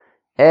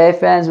Hey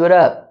friends, what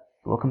up?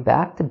 Welcome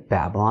back to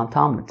Babylon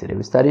Talmud. Today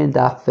we're studying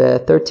Daf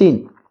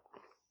 13.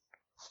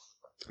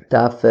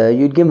 Daf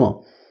Yud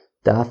Gimel.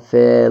 Daf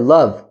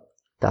Love.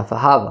 Daf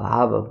Ahava.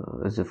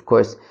 Ahava is of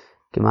course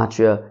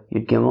Gematria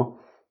Yud Gimel.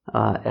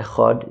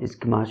 Echad is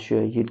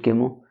Gematria Yud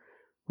Gimel.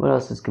 What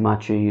else is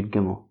Gematria Yud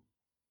Gimel?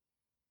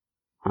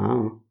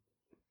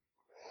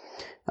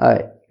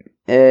 Alright.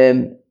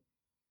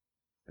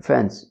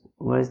 Friends,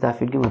 what does Daf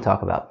Yud Gimel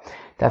talk about?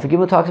 Daf Yud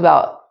Gimel talks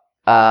about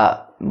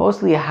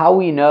mostly how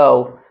we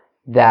know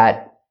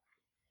that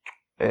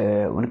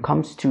when it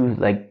comes to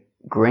like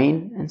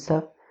grain and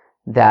stuff,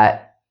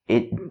 that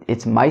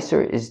its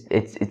Meiser is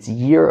its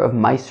year of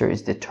Meiser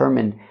is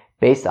determined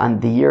based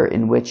on the year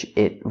in which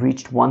it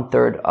reached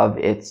 1/3 of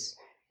its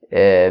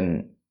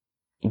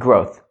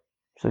growth.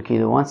 So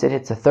once it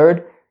hits a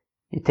third,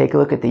 you take a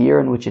look at the year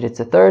in which it hits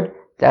a third.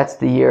 That's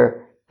the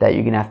year that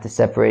you're gonna have to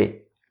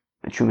separate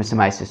Trumas and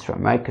Meisers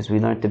from, right? Because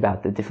we learned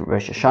about the different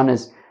Rosh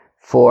Hashanahs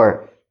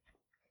for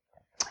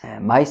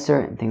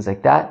Meiser and things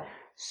like that.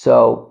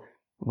 So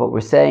what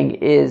we're saying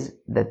is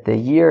that the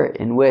year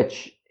in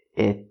which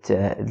at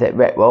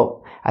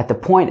the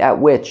point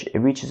at which it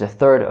reaches a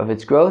third of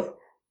its growth,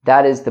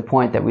 that is the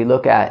point that we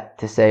look at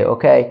to say,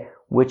 okay,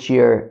 which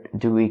year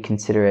do we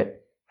consider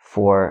it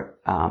for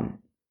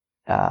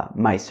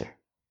Meiser?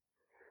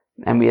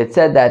 And we had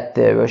said that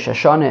the Rosh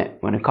Hashanah,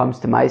 when it comes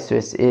to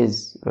Meiser,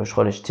 is Rosh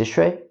Chodesh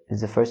Tishrei,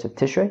 is the first of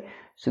Tishrei.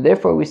 So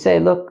therefore we say,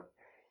 look,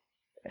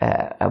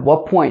 at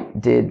what point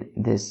did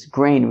this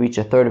grain reach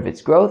a third of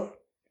its growth?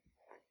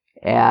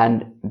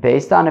 And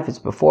based on if it's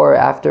before or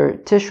after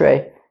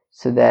Tishrei,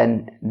 so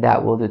then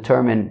that will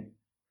determine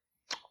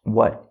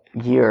what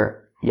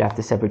year you have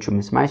to separate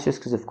Trumas and Meisers,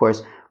 because of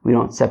course we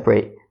don't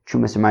separate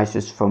Trumas and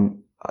Meisers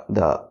from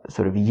the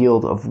sort of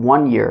yield of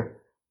one year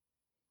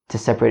to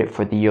separate it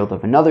for the yield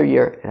of another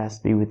year. It has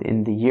to be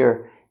within the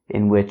year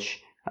in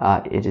which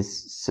it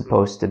is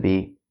supposed to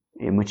be,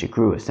 in which it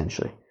grew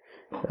essentially.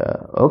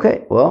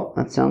 Okay, well,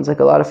 that sounds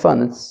like a lot of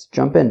fun. Let's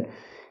jump in.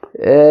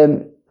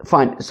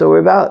 Fine. So we're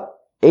about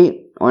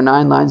 8 or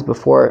 9 lines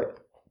before,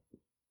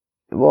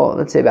 well,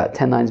 let's say about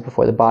 10 lines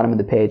before the bottom of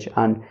the page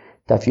on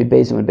Daf Yud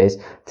Beis and Yud Beis.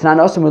 Tanan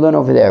also we learn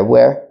over there,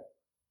 where?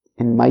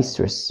 In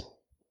Meisris.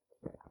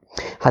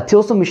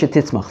 Hatilsum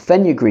mishatitzmach,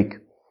 fenugreek.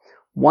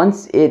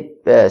 Once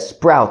it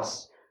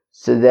sprouts,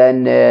 so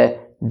then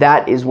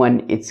that is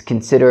when it's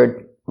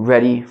considered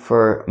ready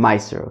for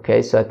Meiser.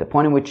 Okay, so at the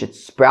point in which it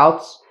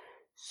sprouts,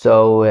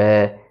 so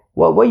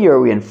what year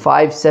are we in?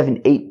 5,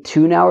 7, 8,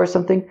 2 now or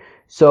something?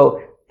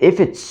 So if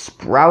it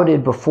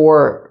sprouted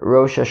before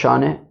Rosh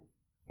Hashanah,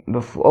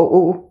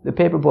 the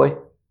paper boy.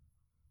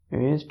 Here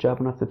he is,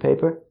 dropping off the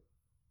paper.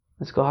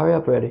 Let's go, hurry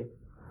up already.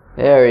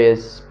 There he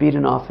is,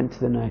 speeding off into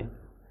the night.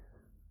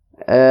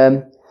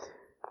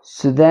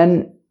 So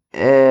then,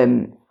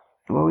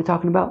 what are we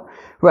talking about?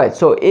 Right,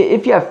 so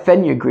if you have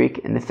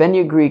fenugreek, and the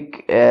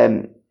fenugreek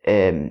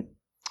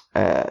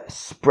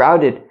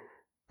sprouted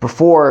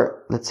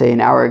before, let's say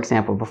in our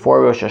example,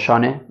 before Rosh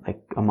Hashanah,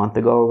 like a month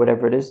ago or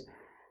whatever it is,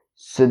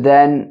 so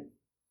then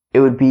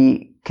it would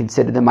be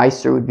considered, the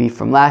Meiser would be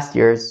from last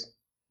year's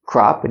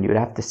crop, and you would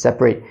have to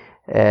separate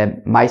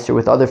Meiser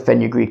with other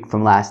fenugreek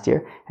from last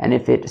year. And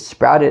if it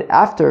sprouted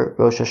after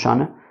Rosh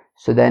Hashanah,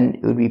 so then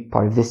it would be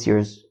part of this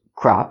year's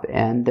crop,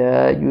 and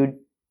you would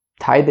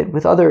tithe it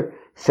with other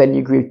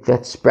fenugreek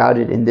that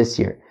sprouted in this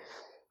year.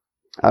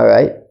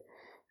 Alright.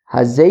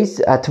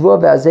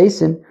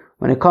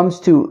 When it comes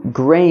to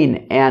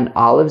grain and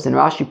olives, and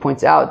Rashi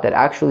points out that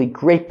actually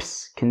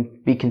grapes can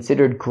be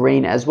considered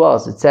grain as well.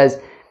 So it says,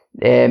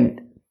 what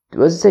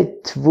does it say?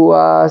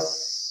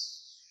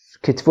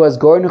 Ketvuas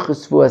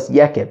gornuchus tvuas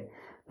yekeb.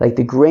 Like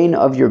the grain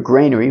of your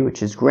granary,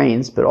 which is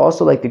grains, but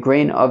also like the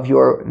grain of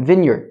your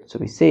vineyard. So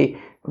we see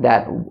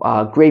that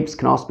grapes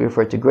can also be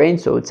referred to grain.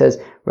 So it says,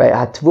 right,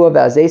 hatvua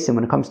v'azesim,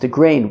 when it comes to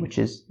grain, which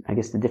is, I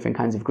guess, the different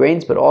kinds of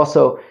grains, but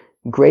also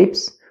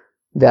grapes,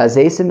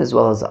 v'azesim, as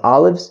well as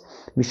olives,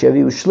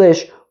 mishavi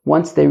ushlish,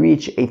 once they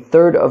reach a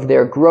third of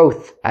their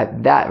growth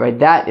at that, right,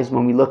 that is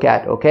when we look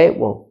at, okay,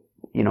 well,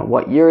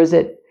 what year is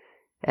it?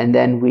 And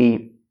then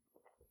we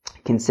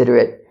consider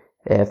it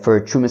for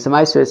Trumas and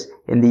Meisers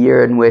in the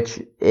year in which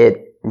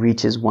it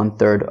reaches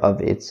 1/3 of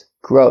its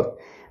growth.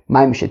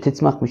 What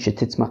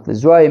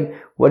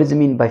does it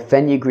mean by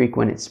fenugreek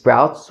when it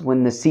sprouts?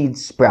 When the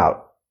seeds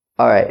sprout.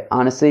 Alright,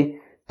 honestly,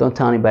 don't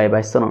tell anybody, but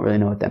I still don't really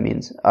know what that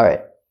means.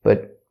 Alright,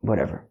 but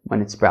whatever,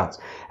 when it sprouts.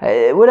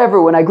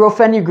 When I grow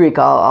fenugreek,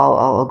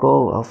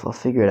 I'll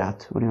figure it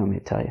out. What do you want me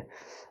to tell you?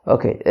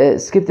 Okay,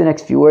 skip the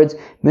next few words.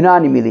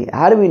 Minani mili.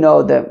 How do we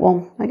know that?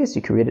 Well, I guess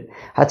you can read it.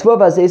 Right, so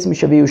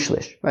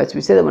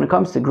we say that when it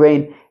comes to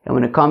grain and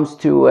when it comes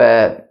to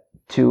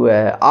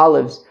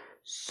olives,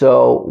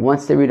 so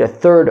once they reach a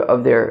third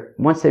of their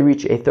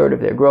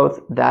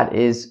growth, that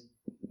is,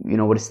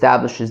 what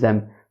establishes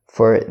them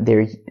for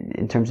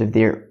in terms of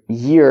their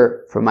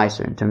year for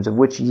Meiser, in terms of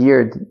which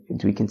year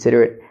do we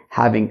consider it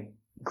having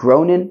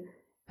grown in?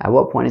 At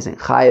what point is it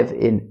chayev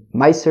in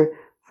Meiser?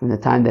 From the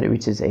time that it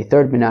reaches a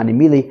third minani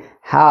mili.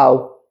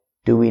 How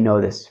do we know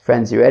this?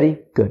 Friends, you ready?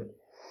 Good.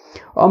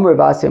 Amr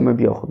Rav Asi, Amr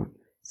Rabbi Yochanan.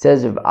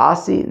 Says Rav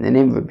Asi in the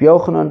name of Rabbi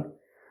Yochanan,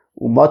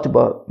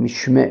 Umatuba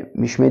Mishmei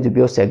Rabbi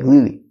Yossi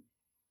Aglili.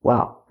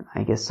 Wow,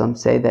 I guess some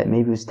say that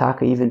maybe it was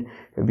Taka even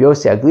Rabbi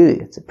Yossi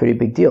Aglili. It's a pretty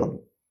big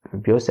deal.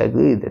 Rabbi Yossi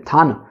Aglili, the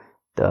Tana,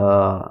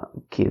 the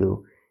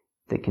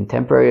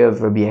contemporary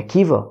of Rabbi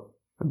Akiva,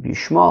 Rabbi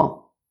Yishmael.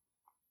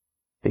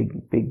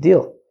 Big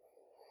deal.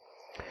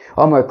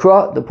 Amar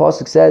Kra, the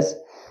pasuk says,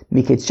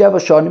 Miketz Sheva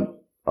Shonim.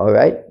 All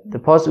right, the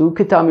pasuk. Who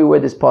could tell me where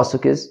this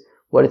pasuk is?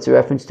 What it's a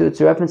reference to?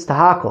 It's a reference to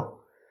Hakel.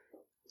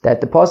 That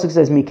the pasuk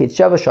says Miketz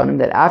Sheva Shonim,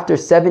 that after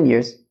 7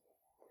 years,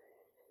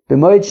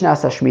 b'moed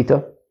shnas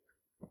hashmita,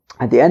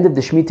 at the end of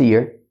the Shemitah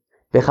year,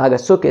 b'chag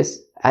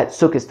Sukkos, at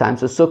Sukkos time,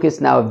 so Sukkos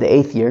now of the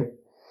 8th year,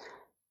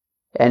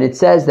 and it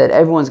says that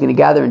everyone's going to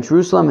gather in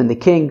Jerusalem, and the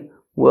king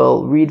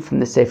will read from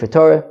the Sefer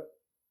Torah.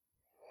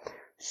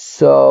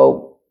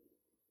 So,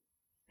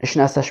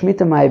 shnas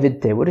hashmita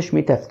ma'avidte. What does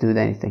Shemitah have to do with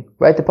anything?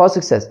 Right? The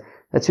pasuk says.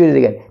 Let's read it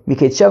again.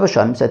 Miketz Sheva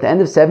Shonim. So at the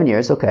end of 7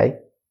 years, okay.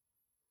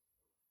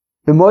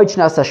 B'moed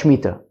shnas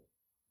hashmita.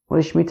 What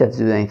does Shemitah have to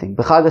do with anything?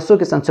 B'chag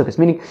Sukkos on Sukkos.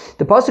 Meaning,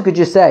 the pasuk could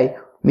just say,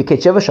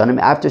 Miketz Sheva Shonim,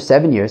 after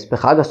 7 years,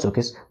 B'chag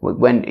Sukkos,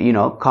 when,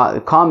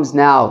 comes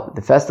now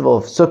the festival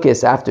of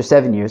Sukkos after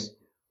 7 years.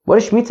 What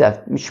does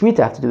Shemitah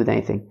have to do with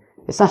anything?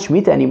 It's not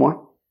Shemitah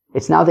anymore.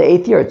 It's now the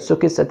 8th year. It's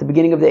Sukkos at the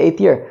beginning of the 8th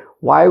year.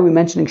 Why are we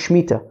mentioning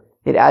Shemitah?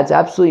 It adds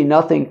absolutely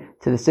nothing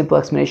to the simple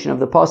explanation of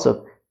the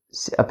pasuk,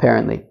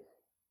 apparently.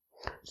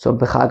 So,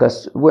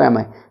 where am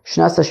I?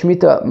 Shnas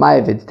hashmita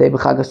ma'avid, te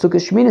b'chag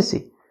Sukkos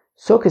shminasi.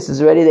 Sukkos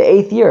is already the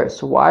 8th year,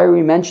 so why are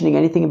we mentioning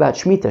anything about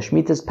Shemitah?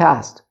 Shemitah's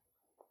past.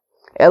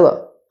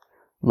 Ella,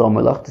 lo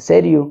melach, to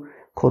say to you,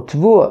 kol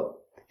tvua,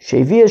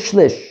 shevia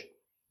shlish,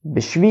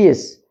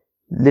 b'shvius,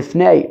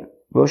 lifnei,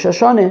 Rosh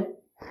Hashanah,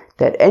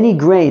 that any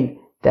grain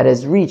that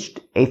has reached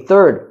a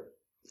third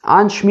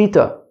on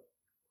Shemitah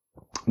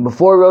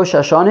before Rosh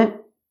Hashanah,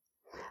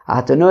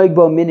 atanoig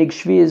bo minig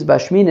shvius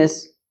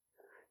bashminis,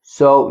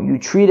 so you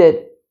treat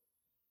it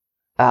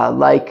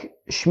like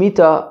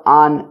Shemitah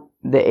on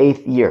the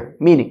 8th year.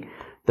 Meaning,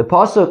 the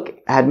pasuk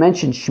had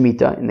mentioned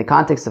Shemitah in the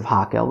context of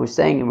Hakel. We're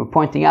saying and we're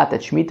pointing out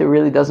that Shemitah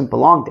really doesn't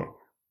belong there.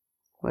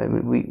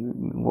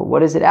 What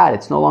does it add?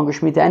 It's no longer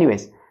Shemitah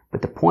anyways.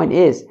 But the point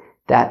is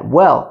that,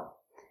 what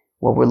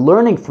we're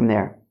learning from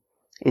there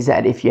is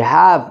that if you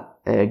have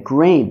a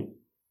grain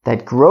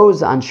that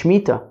grows on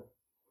Shemitah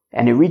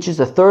and it reaches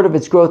a third of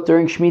its growth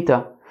during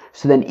Shemitah,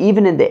 so then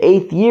even in the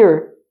 8th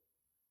year,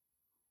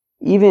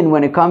 even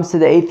when it comes to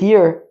the 8th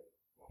year,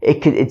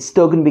 it's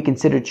still going to be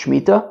considered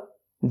Shemitah.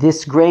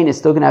 This grain is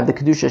still going to have the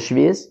Kedusha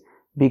Shvius,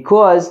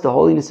 because the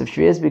holiness of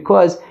Shvius,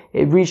 because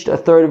it reached a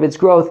third of its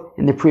growth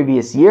in the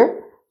previous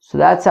year. So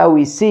that's how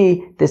we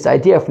see this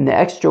idea from the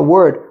extra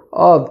word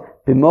of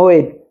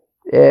B'moed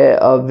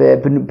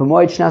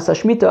Shnas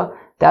HaShemitah.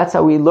 That's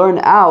how we learn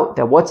out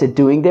that what's it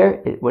doing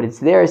there? What it's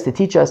there is to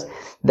teach us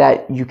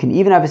that you can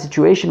even have a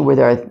situation where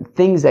there are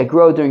things that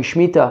grow during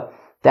Shemitah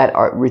that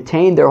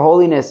retain their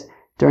holiness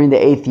during the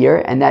 8th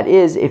year, and that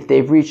is if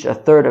they've reached a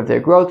third of their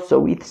growth. So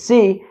we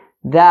see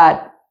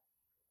that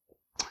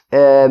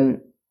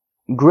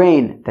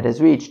grain that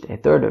has reached a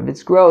third of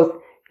its growth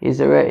is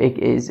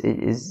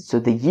so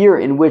the year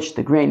in which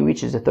the grain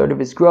reaches a third of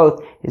its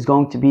growth is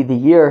going to be the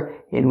year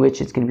in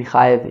which it's going to be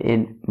chayav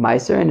in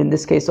Meiser, and in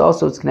this case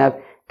also it's going to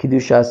have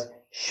Kedushas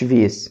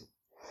Shvius.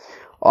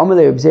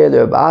 Amalei Reb Zera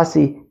Reb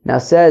Asi, now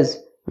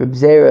says Reb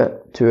Zera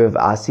to Reb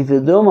Asi,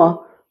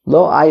 V'doma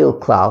lo ayil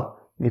klal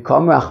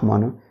v'kom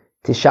rachmanu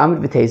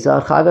tishamit v'teza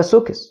al chag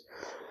HaSukkos.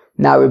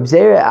 Now Reb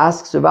Zera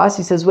asks Reb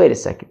Asi, says, wait a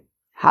second.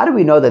 How do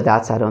we know that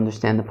that's how to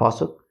understand the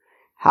pasuk?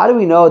 How do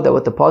we know that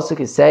what the pasuk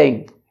is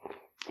saying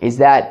is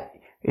that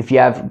if you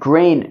have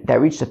grain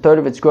that reached a third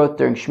of its growth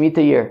during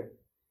Shemitah year,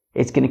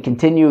 it's going to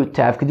continue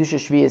to have Kedusha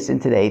Shvius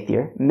into the 8th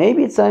year?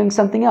 Maybe it's saying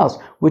something else,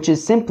 which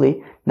is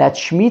simply that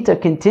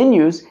Shemitah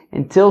continues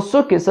until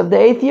Sukkot of the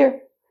 8th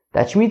year.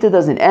 That Shemitah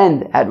doesn't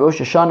end at Rosh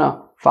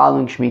Hashanah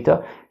following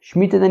Shemitah.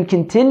 Shemitah then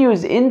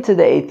continues into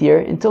the 8th year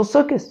until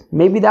Sukkot.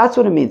 Maybe that's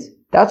what it means.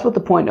 That's what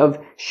the point of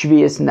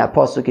Shvius in that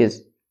pasuk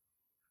is.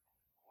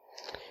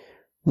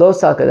 Lo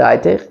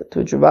salkadaitech, to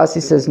which Rav Asi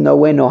says, no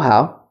way, no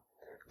how.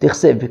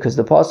 Dichsiv, because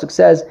the pasuk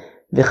says,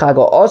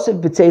 v'chago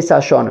osif b'tzeis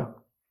hashana.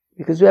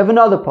 Because we have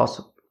another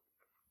pasuk.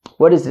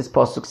 What does this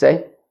pasuk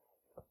say?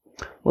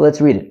 Well,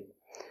 let's read it.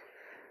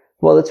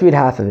 Well, let's read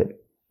half of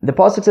it. The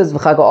pasuk says,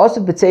 v'chago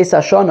osif b'tzeis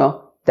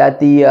hashana, that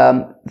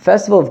the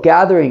festival of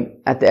gathering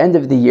at the end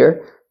of the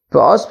year,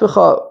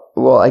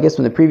 well, I guess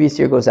when the previous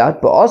year goes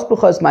out,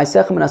 ba'ospecha is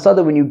ma'asechem and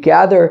asada, when you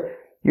gather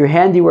your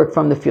handiwork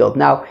from the field.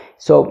 Now,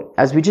 so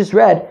as we just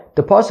read,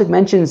 the pasuk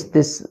mentions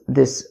this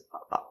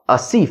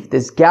asif,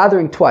 this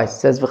gathering twice. It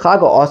says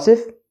v'chago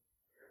asif,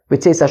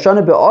 v'tzeis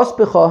hashana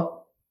be'ospecha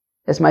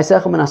es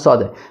ma'asechem and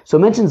asada. So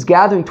it mentions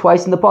gathering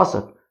twice in the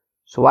pasuk.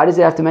 So why does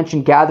it have to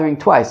mention gathering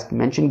twice?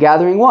 Mention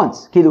gathering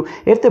once.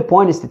 If the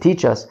point is to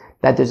teach us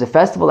that there's a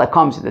festival that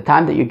comes at the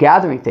time that you're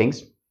gathering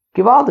things,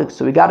 givaldik.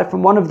 So we got it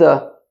from one of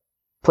the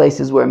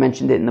places where it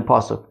mentioned it in the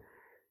pasuk.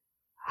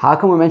 How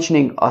come we're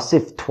mentioning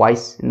asif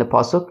twice in the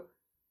pasuk?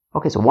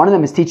 Okay, so one of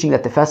them is teaching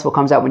that the festival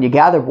comes out when you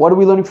gather. What are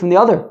we learning from the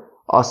other?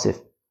 Asif.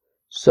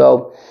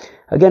 So,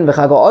 again, the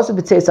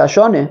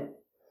pasuk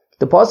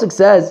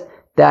says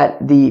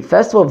that the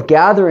festival of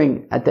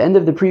gathering at the end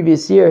of the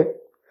previous year,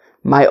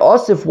 my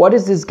Asif, what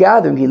is this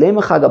gathering? If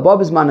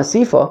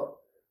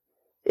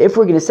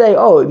we're going to say,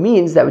 oh, it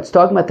means that it's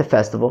talking about the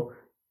festival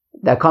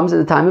that comes at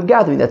the time of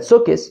gathering, that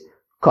Sukkot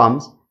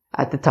comes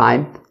at the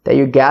time that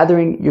you're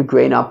gathering your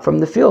grain up from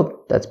the field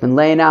that's been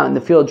laying out in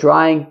the field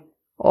drying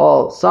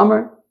all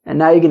summer, and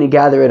now you're going to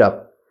gather it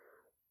up.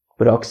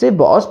 But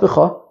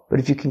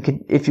if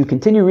you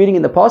continue reading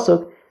in the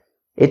pasuk,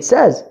 it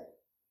says,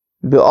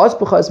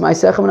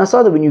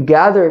 when you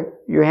gather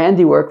your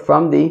handiwork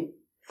from the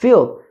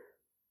field.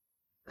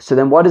 So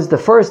then what is the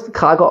first?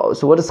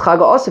 So what does Chag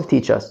Asif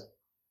teach us?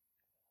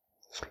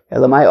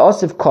 Elamai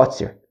Asif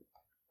Kotzir.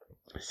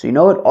 So you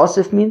know what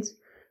Asif means?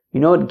 You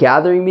know what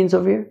gathering means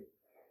over here?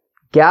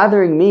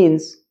 Gathering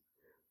means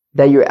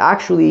that you're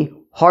actually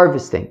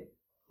harvesting.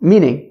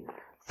 Meaning,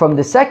 from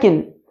the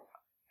second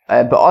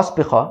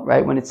be'asbicha,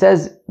 right? When it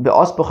says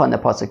be'asbicha in the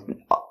pasuk,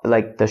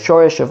 like the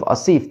shorish of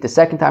asif, the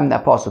second time in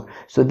that pasuk.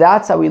 So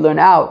that's how we learn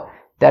out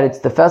that it's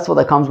the festival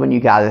that comes when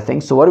you gather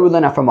things. So what do we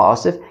learn out from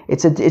asif?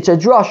 It's a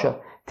drasha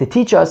to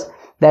teach us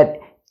that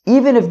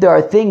even if there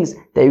are things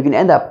that you can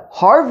end up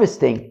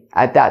harvesting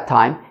at that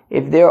time,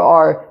 if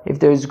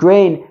there's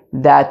grain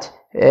that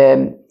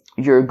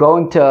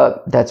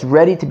that's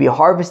ready to be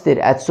harvested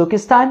at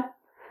Sukkot time.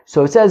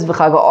 So it says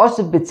v'chag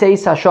ha'asif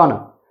b'tzeis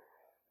hashana.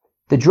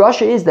 The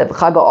drasha is that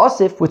v'chag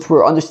ha'asif, which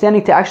we're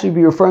understanding to actually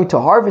be referring to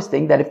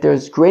harvesting, that if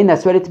there's grain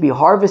that's ready to be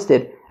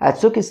harvested at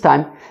Sukkot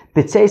time,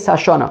 b'tzeis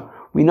hashana,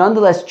 we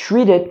nonetheless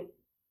treat it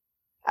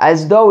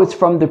as though it's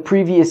from the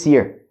previous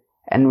year.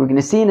 And we're going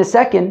to see in a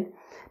second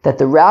that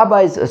the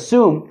rabbis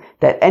assume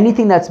that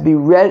anything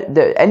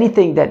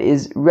that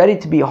is ready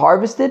to be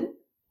harvested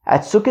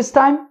at Sukkot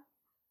time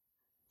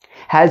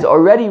has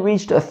already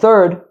reached a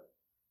third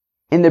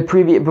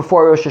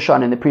before Rosh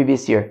Hashanah in the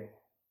previous year.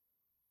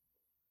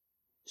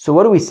 So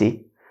what do we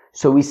see?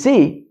 So we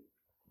see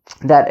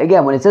that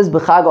again when it says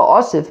b'chag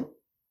ha'asif,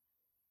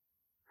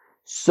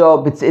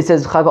 so it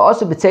says b'chag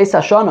ha'asif b'tzeis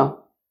hashana,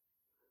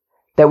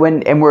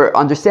 and we're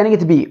understanding it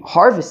to be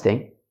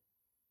harvesting.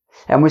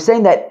 And we're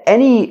saying that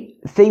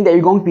anything that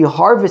you're going to be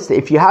harvested,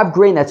 if you have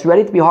grain that's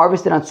ready to be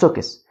harvested on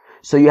Sukkot,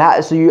 so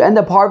you end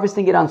up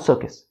harvesting it on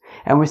Sukkot,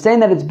 and we're saying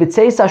that it's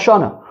b'tzeis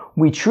hashana,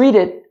 we treat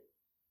it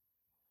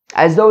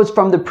as though it's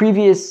from the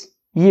previous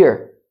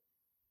year.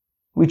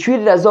 We treat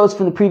it as though it's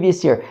from the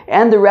previous year.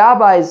 And the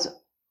rabbis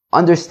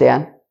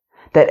understand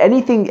that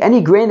any grain that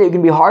you're going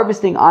to be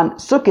harvesting on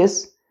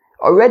Sukkot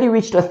already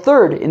reached a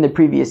third in the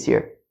previous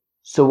year.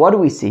 So what do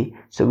we see?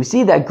 So we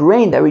see that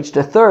grain that reached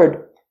a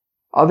third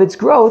of its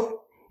growth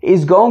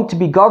is going to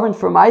be governed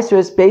for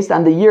Maasros based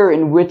on the year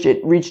in which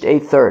it reached a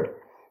third.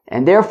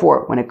 And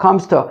therefore, when it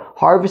comes to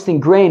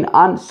harvesting grain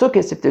on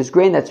Sukkot, if there's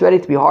grain that's ready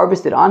to be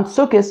harvested on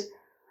Sukkot,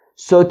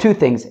 so two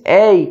things.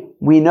 A,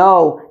 we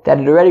know that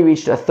it already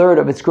reached a third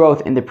of its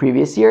growth in the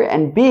previous year.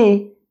 And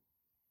B,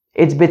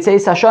 it's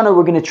b'tzeis hashana,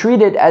 we're going to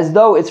treat it as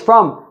though it's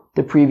from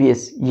the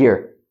previous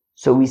year.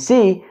 So we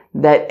see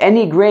that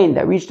any grain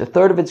that reached a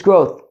third of its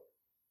growth,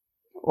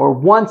 or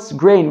once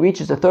grain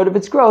reaches a third of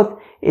its growth,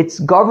 it's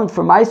governed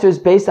for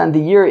Maasros based on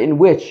the year in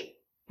which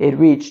it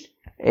reached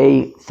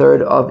a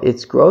third of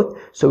its growth.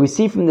 So we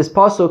see from this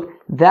pasuk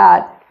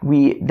that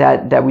we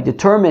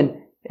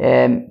determine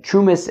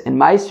Trumas and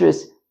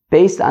Maasros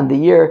based on the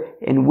year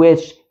in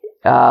which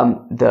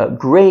the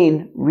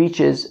grain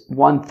reaches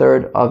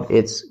 1/3 of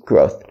its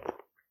growth.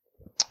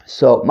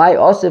 So my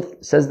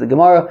Asif, says the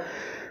Gemara,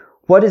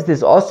 what is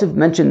this Asif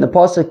mentioned in the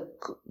pasuk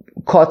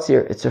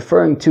Kotzir? It's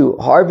referring to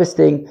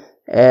harvesting,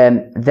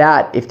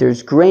 that if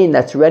there's grain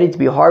that's ready to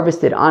be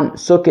harvested on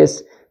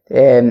Sukkot,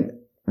 and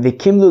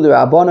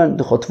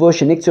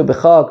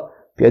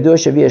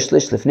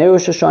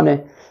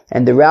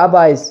the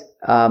rabbis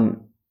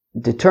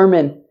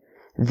determine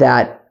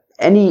that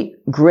any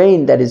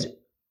grain that is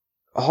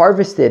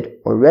harvested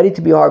or ready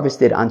to be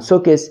harvested on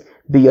Sukkot,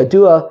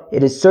 b'yadua,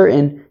 it is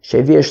certain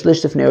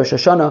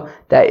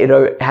that it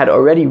had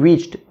already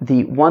reached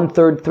the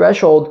 1/3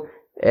 threshold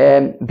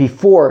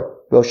before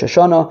Rosh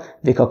Hashanah,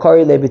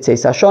 v'kakari le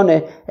b'tzeis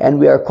hashana, and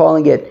we are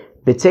calling it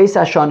b'tzeis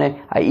hashana,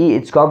 i.e.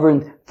 it's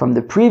governed from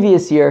the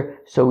previous year.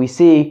 So we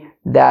see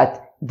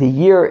that the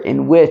year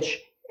in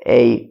which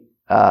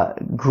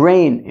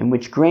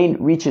grain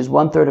reaches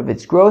 1/3 of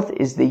its growth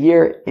is the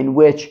year in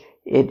which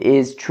it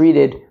is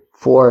treated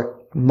for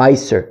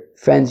Meiser.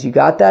 Friends, you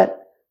got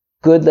that?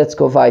 Good, let's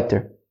go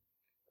weiter.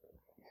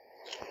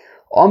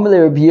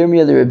 Amalei Rabbi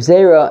Yirmiyah le Reb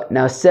Zera,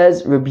 now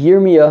says Rabbi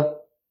Yirmiyah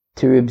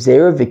to Reb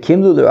Zera,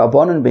 v'kimlu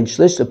l'Rabbanan ben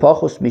shlish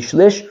l'pachos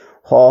mishlish.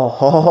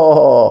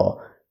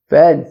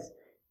 Friends,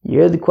 you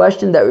hear the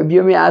question that Rabbi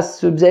Yirmiyah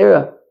asks Reb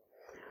Zera.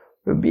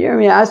 Rabbi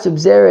Yirmiyah asks Reb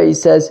Zera, he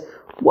says,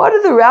 what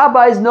do the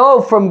rabbis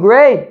know from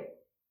grain?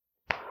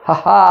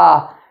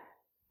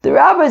 The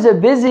rabbis are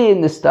busy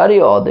in the study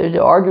hall.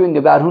 They're arguing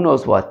about who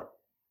knows what.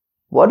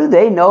 What do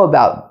they know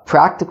about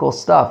practical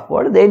stuff?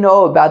 What do they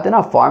know about? They're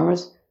not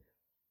farmers.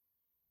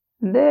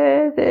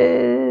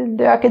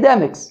 They're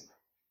academics.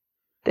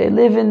 They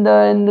live in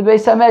the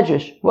Beis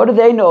HaMedrash. What do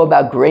they know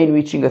about grain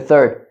reaching a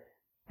third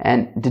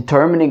and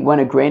determining when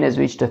a grain has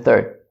reached a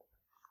third?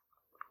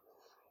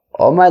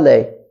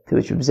 To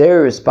which Reb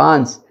Zera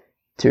responds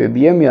to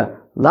Rabbi Yirmiyah,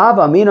 Lav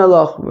amin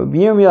alach, Rabbi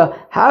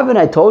Yirmiyah, haven't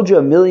I told you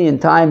 1,000,000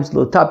 times,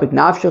 lo tapik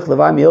nafshech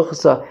levar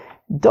mi'ilchasa,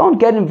 don't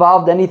get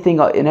involved in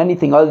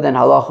anything other than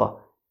halacha.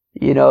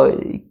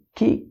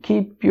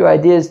 Keep your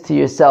ideas to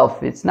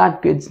yourself. It's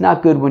not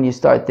good when you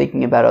start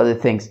thinking about other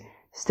things.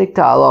 Stick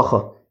to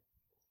halacha.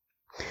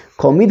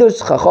 Kol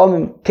midos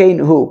chachamim kein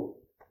hu.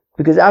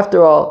 Because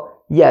after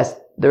all, yes,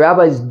 the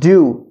rabbis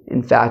do,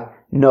 in fact,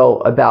 know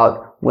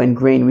about when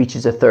grain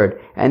reaches a third.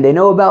 And they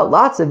know about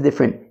lots of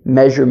different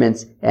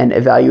measurements and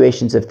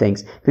evaluations of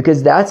things.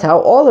 Because that's how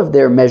all of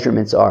their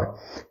measurements are.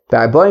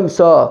 For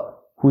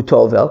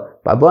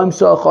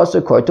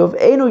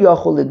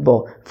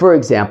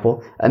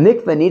example, a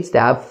mikveh needs to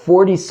have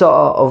 40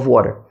 sa'ah of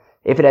water.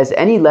 If it has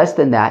any less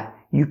than that,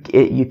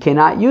 you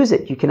cannot use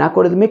it. You cannot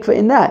go to the mikveh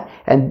in that.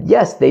 And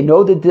yes, they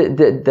know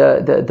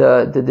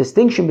the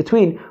distinction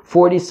between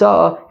 40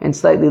 sa'ah and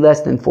slightly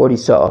less than 40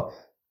 sa'ah.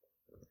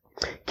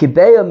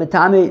 Kibeya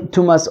metame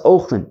tumas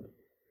ochlin.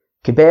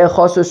 Kibeya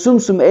chaser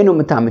sumsum eno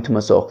metame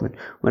tumas ochlin.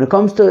 When it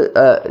comes to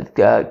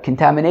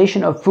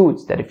contamination of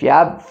foods, that if you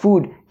have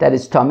food that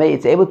is tameh,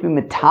 it's able to be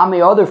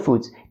metame other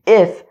foods.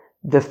 If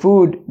the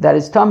food that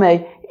is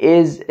tameh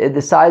is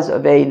the size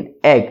of an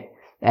egg.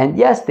 And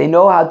yes, they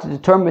know how to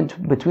determine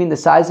between the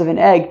size of an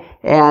egg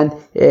and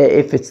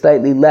if it's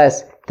slightly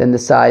less than the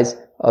size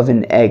of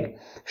an egg.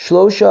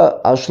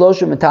 Shlosha al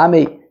shlosha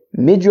metame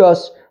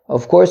midros.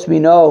 Of course, we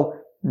know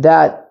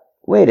that.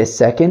 Wait a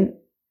second.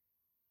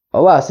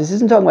 Oh wow, so this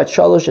isn't talking about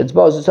shalosh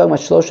etzbos, it's talking about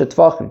shlosh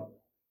tefachim,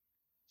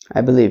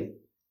 I believe.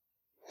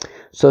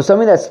 So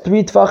something that's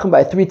 3 tefachim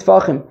by 3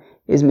 tefachim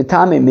is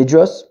mitame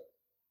midros,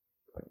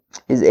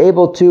 is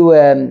able to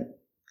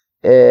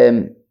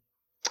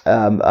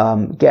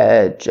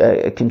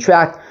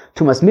contract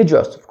tumas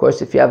midros. Of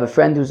course, if you have a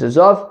friend who's a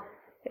zov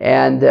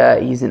and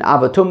he's an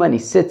avatuma and he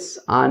sits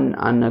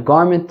on a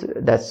garment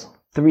that's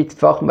 3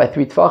 tefachim by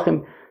 3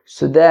 tefachim,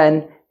 so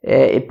then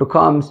it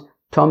becomes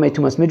Tomei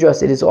tumas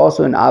midros. It is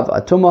also an av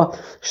atuma.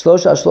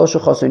 Shlosha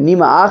chosur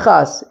nima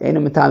achas eno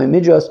metame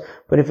midros.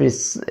 But if it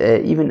is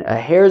even a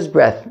hair's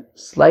breadth,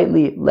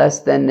 slightly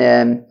less than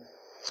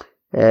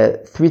 3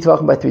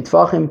 tefachim by 3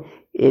 tefachim,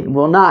 it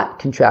will not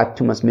contract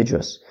tumas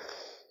midros.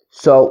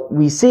 So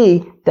we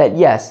see that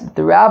yes,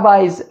 the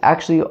rabbis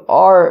actually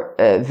are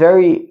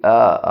very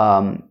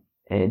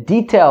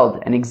detailed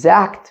and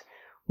exact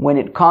when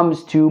it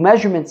comes to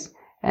measurements,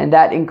 and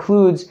that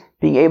includes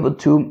being able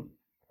to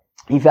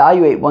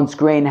evaluate once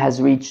grain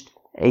has reached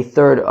a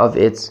third of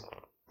its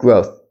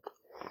growth.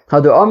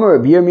 Hadar Amar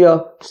Rabbi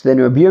Yirmiyah. So then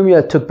Rabbi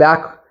Yirmiyah took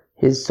back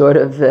his sort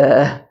of,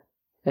 I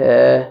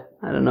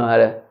don't know how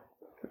to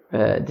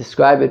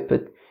describe it,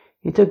 but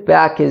he took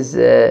back his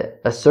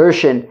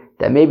assertion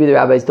that maybe the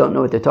rabbis don't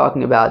know what they're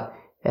talking about.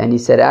 And he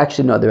said,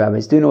 actually, no, the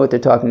rabbis do know what they're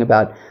talking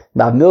about.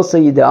 Lav milsa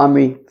yida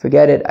amri,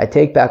 forget it, I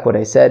take back what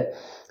I said.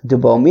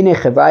 Dubo mine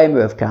chevrayim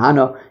Rav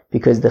Kahana,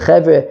 because the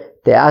chevre,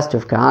 they asked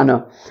Rav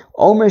Kahana,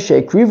 Omer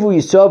she'ekrivu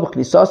Yisrael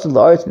b'chnisasan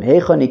la'aretz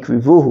mehechan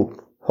ikrivuhu.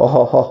 Ho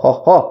ho ho ho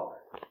ho.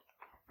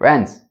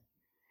 Friends,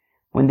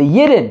 when the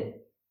Yidden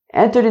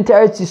entered into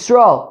Eretz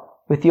Yisrael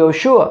with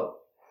Yoshua,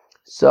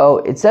 so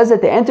it says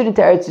that they entered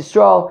into Eretz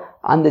Yisrael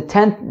on the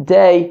 10th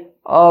day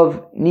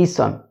of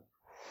Nisan.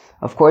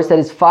 Of course, that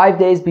is 5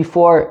 days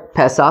before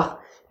Pesach,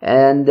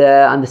 and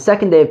on the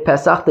second day of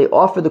Pesach, they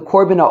offer the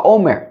Korban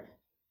HaOmer,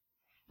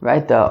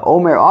 right? The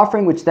Omer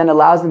offering, which then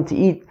allows them to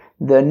eat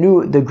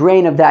the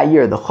grain of that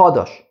year, the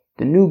Chodosh,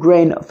 the new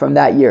grain from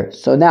that year.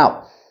 So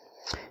now,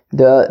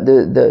 so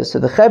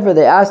the Chevra,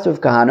 they asked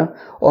Rav Kahana,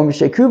 when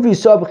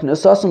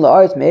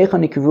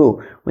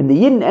the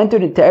Yidden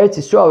entered into Eretz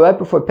Yisrael right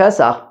before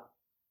Pesach,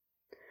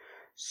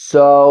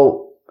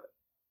 so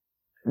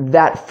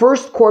that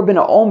first Korban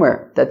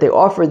HaOmer that they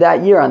offered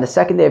that year on the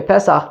second day of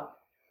Pesach,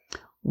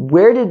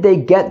 where did they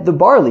get the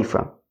barley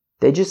from?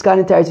 They just got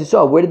into Eretz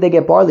Yisrael. Where did they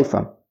get barley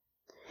from?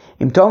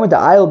 Im Tomer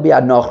da'ayil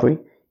biad nochri.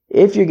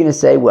 If you're going to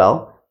say,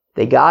 well,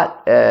 they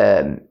got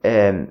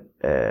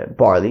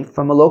barley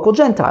from a local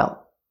Gentile.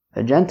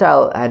 A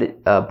Gentile had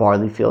a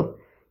barley field,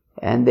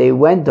 and they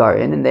went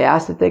therein and they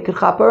asked if they could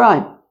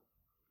chaparayim.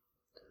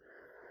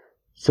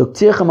 So but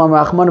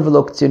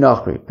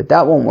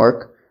that won't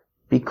work,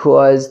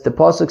 because the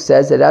pasuk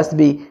says it has to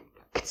be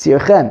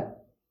ktsirchem.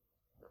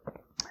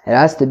 It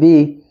has to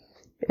be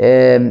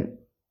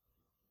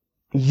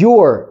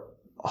your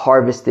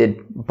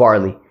harvested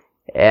barley,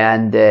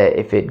 and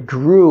if it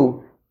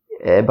grew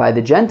by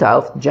the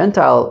Gentile, if the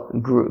Gentile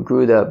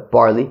grew the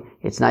barley,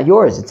 it's not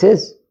yours, it's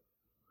his.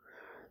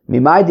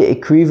 Mimai de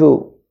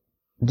ikrivu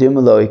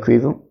dimelo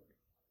ikrivu.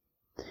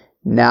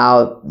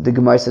 Now the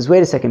Gemara says,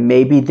 wait a second,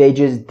 maybe they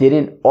just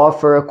didn't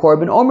offer a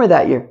Korban Omer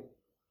that year.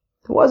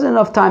 There wasn't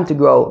enough time to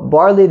grow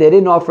barley, they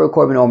didn't offer a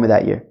Korban Omer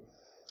that year.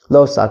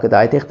 Lo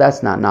sakadai,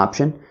 that's not an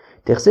option.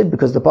 Because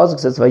the pasuk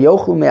says,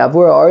 Vayochlu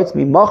me'avur ha'aretz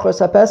mimachras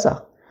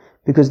ha'pesach.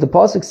 Because the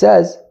pasuk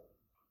says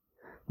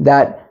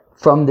that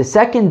from the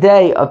second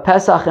day of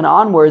Pesach and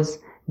onwards,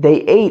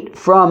 they ate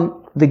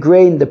from the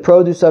grain, the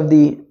produce of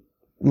the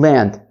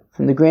land,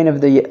 from the grain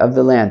of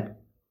the land.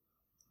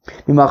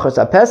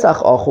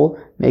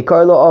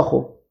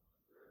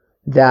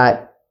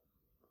 That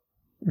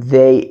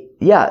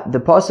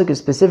the pasuk is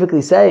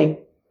specifically saying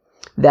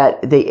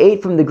that they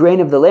ate from the grain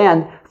of the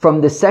land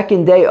from the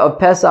second day of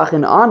Pesach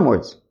and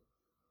onwards,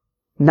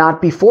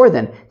 not before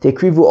then.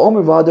 Tekrivu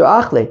omer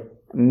v'hadar achle.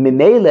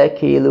 Mimele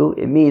keilu,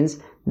 it means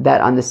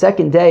that on the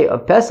second day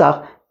of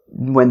Pesach,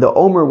 when the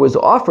omer was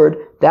offered,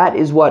 that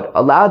is what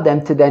allowed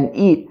them to then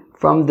eat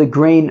from the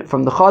grain,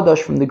 from the chadash,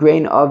 from the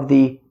grain of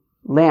the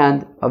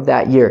land of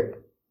that year.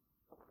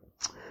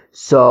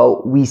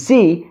 So we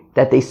see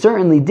that they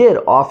certainly did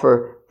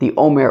offer the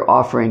omer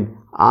offering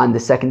on the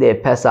second day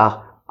of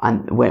Pesach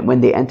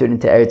when they entered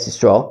into Eretz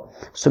Yisrael.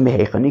 So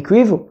mehechan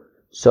ikrivu.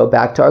 So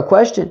back to our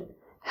question: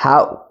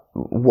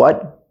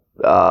 what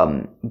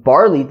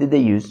barley did they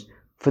use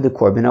for the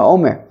korban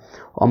haomer?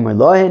 Omer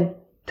lohen,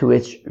 to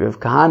which Rav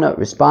Kahana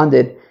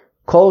responded,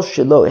 Kol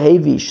shelo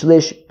hevi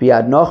shlish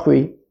biad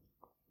nochri.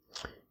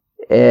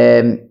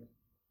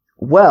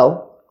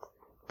 Well,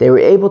 they were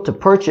able to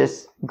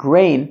purchase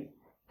grain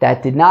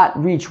that did not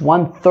reach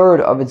 1/3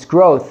 of its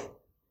growth.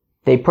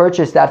 They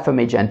purchased that from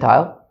a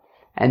Gentile,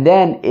 and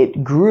then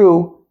it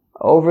grew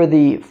over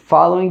the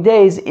following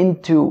days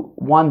into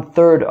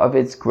 1/3 of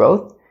its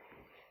growth.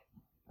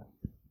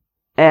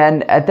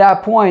 And at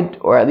that point,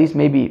 or at least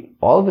maybe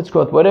all of its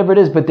growth, whatever it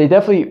is, but they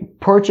definitely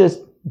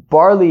purchased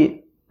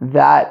barley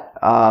that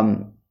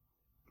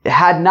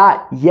had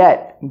not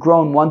yet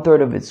grown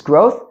 1/3 of its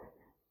growth.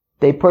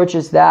 They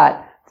purchased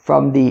that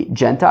from the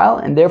Gentile,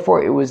 and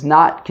therefore it was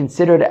not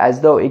considered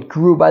as though it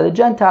grew by the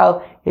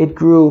Gentile, it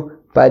grew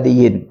by the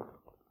Yidden.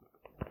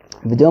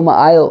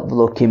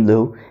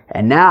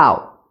 And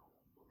now,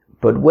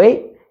 but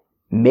wait,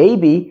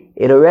 maybe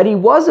it already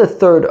was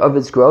 1/3 of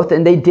its growth,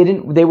 and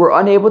they were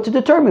unable to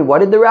determine. What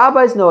did the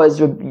rabbis know, as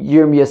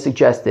Yirmiyah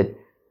suggested?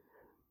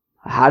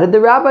 How did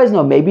the rabbis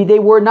know? Maybe they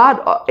were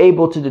not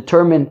able to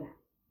determine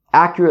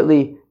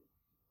accurately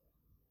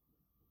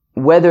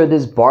whether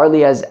this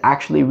barley has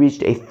actually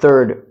reached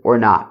 1/3 or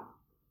not.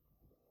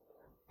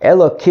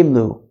 Elo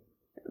kimlu.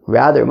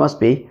 Rather, it must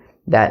be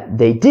that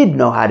they did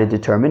know how to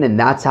determine, and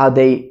that's how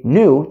they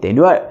knew. They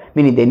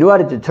knew how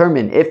to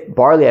determine if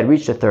barley had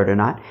reached 1/3 or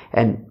not.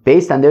 And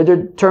based on their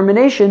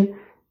determination,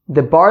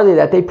 the barley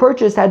that they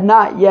purchased had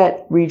not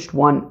yet reached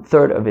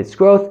 1/3 of its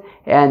growth,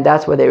 and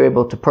that's why they were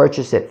able to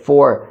purchase it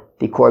for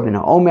the korban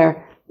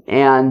haomer.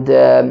 And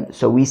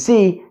so we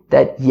see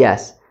that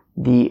yes,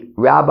 the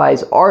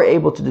rabbis are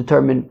able to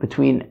determine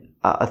between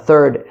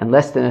 1/3 and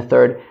less than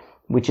 1/3,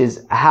 which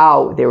is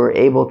how they were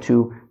able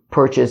to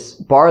purchase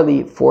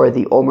barley for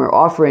the omer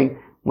offering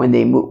when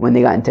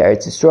they got into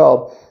Eretz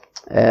Yisrael,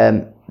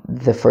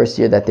 the first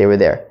year that they were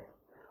there.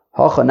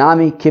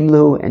 Hachanami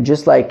kimlu, and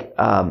just like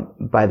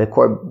by the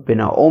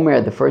korban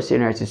haomer, the first year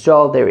in Eretz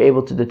Yisrael, they were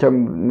able to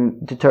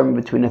determine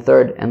between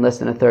 1/3 and less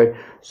than 1/3.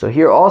 So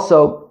here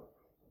also,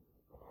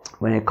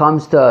 when it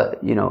comes to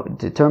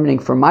determining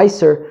for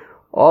Meiser,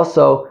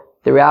 also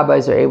the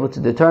rabbis are able to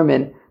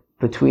determine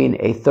between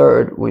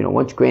 1/3,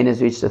 once grain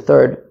has reached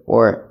 1/3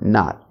 or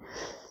not.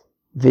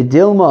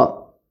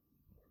 Vidilma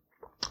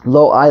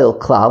lo ayil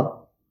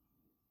klal.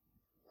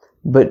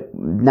 But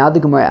now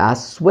the Gemara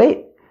asks,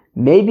 wait,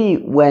 maybe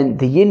when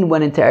the Yidden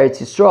went into Eretz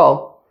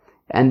Yisrael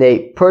and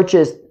they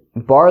purchased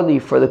barley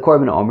for the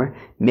korban omer,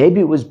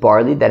 maybe it was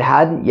barley that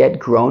hadn't yet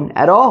grown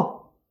at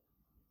all.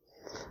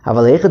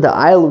 But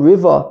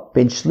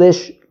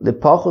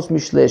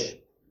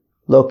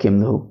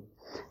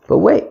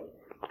wait,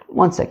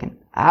 one second.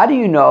 How do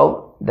you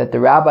know that the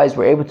rabbis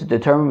were able to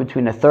determine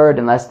between 1/3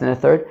 and less than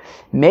 1/3?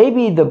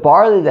 Maybe the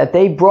barley that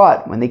they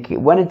brought when they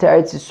went into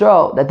Eretz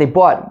Yisrael,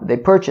 they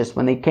purchased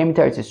when they came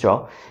into Eretz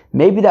Yisrael,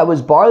 maybe that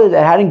was barley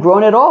that hadn't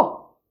grown at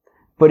all.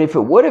 But if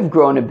it would have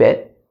grown a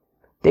bit,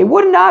 they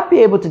would not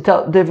be able to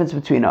tell the difference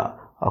between a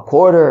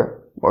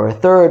quarter or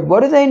 1/3.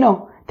 What do they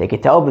know? They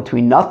could tell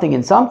between nothing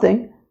and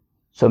something.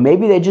 So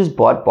maybe they just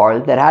bought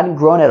barley that hadn't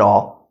grown at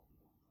all.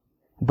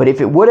 But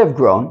if it would have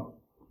grown,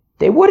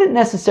 they wouldn't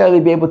necessarily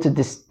be able to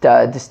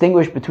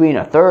distinguish between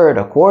 1/3,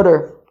 a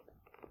quarter.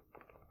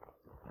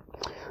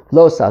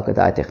 Lo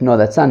salkadaitich. No,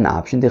 that's not an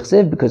option.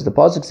 Because the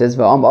pasuk says,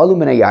 "Va'am alu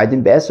min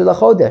hayarden be'eser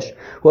lachodesh."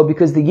 Well,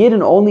 because the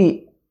Yidden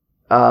only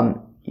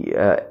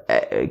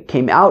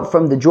came out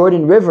from the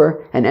Jordan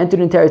River and entered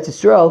into Eretz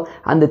Yisrael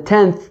on the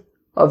 10th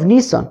of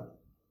Nisan.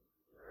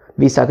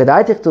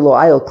 V'salkadaitich lo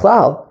ayil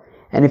klal.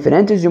 And if it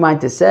enters your mind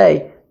to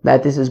say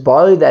that this is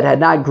barley that had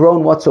not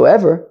grown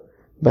whatsoever,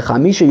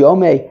 b'chamisha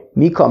yomei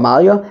mika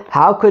malya,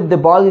 how could the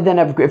barley then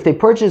have, if they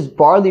purchased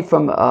barley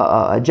from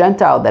a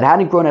Gentile that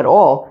hadn't grown at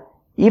all,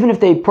 even if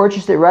they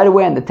purchased it right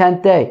away on the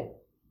 10th day,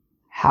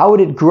 how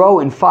would it grow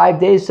in 5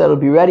 days so it'll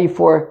be ready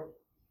for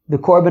the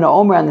korban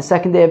haomer on the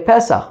second day of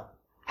Pesach?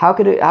 How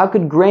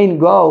could grain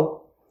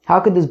grow? How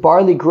could this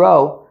barley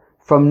grow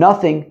from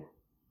nothing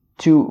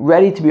to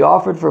ready to be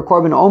offered for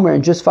korban haomer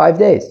in just 5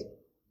 days?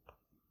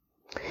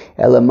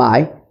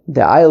 Elamai,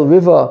 the Ayil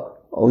Riva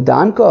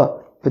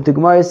Odanka. But the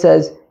Gemara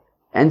says,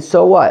 and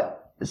so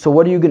what? So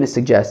what are you going to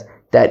suggest?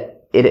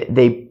 That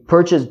they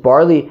purchased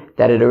barley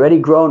that had already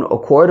grown a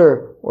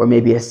quarter or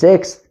maybe a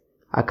sixth?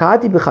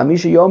 Akati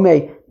b'chamisha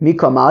yomei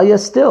mikamalia.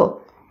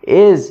 Still,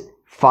 is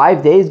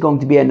 5 days going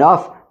to be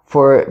enough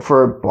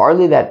for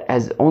barley that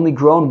has only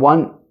grown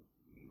one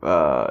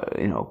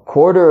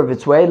quarter of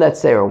its way, let's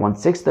say, or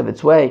 1/6 of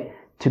its way,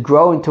 to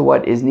grow into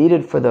what is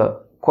needed for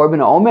the Korban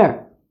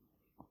HaOmer?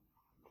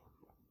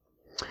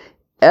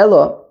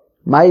 Ella,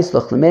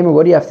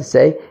 what do you have to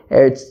say?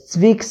 Eretz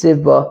Tzvi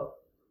Ksivba,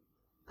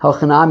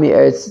 Halchanami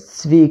Eretz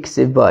Tzvi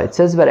Ksivba. It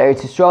says about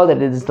Eretz Yisrael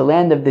that it is the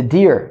land of the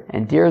deer,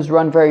 and deers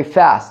run very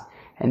fast,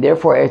 and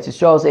therefore Eretz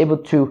Yisrael is able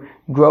to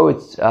grow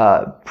its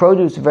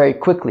produce very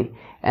quickly.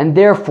 And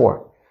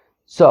therefore,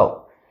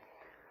 so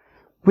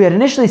we had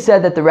initially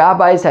said that the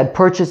rabbis had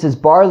purchased this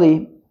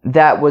barley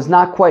that was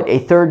not quite a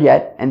third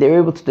yet, and they were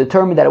able to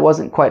determine that it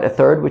wasn't quite a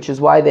third, which is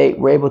why they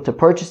were able to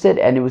purchase it,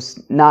 and it was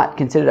not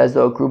considered as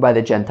though it grew by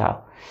the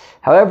Gentile.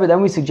 However,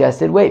 then we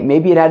suggested, wait,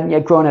 maybe it hadn't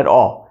yet grown at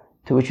all.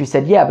 To which we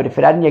said, yeah, but if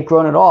it hadn't yet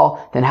grown at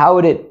all, then how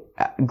would it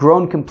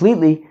grown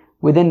completely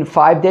within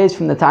 5 days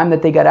from the time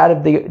that they got out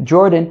of the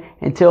Jordan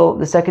until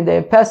the second day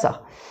of Pesach?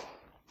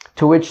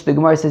 To which the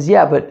Gemara says,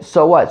 yeah, but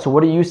so what? So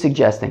what are you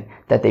suggesting?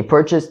 That they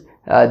purchased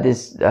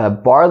this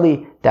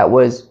barley that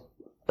was,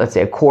 let's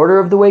say, a quarter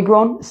of the way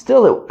grown?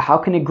 Still, how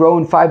can it grow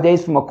in 5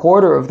 days from a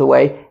quarter of the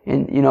way,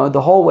 in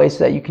the whole way,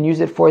 so that you can use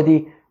it for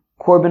the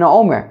Korban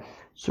HaOmer?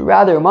 So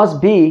rather, it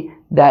must be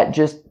that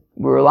just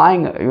we're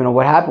relying,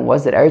 what happened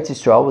was that Eretz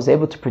Yisrael was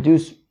able to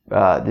produce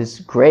this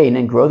grain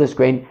and grow this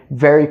grain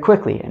very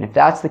quickly. And if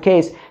that's the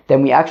case,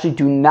 then we actually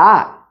do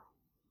not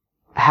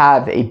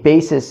have a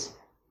basis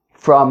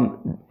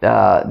from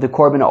the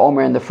Korban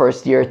HaOmer in the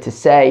first year to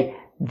say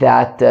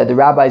that the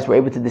rabbis were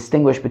able to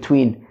distinguish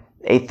between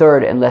a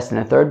third and less than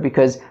a third,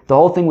 because the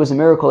whole thing was a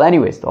miracle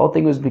anyways. The whole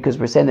thing was because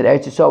we're saying that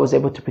Eretz Yisrael was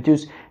able to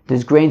produce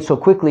this grain so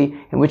quickly,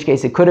 in which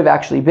case it could have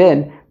actually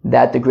been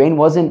that the grain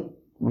wasn't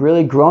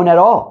really grown at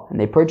all, and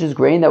they purchased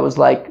grain that was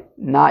like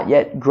not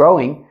yet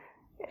growing,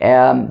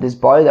 this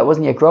barley that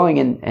wasn't yet growing,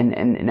 and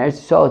Eretz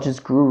Yisrael it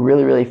just grew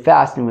really, really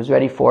fast and was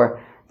ready for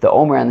the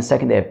Omer on the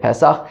second day of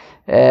Pesach.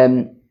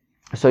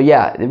 So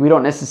yeah, we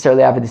don't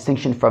necessarily have a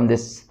distinction from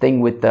this thing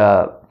with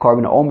the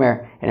Korban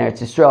HaOmer in Eretz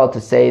Yisrael to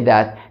say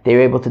that they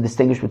were able to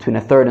distinguish between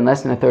a third and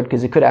less than a third,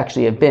 because it could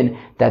actually have been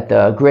that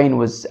the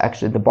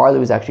barley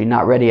was actually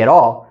not ready at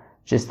all,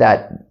 just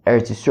that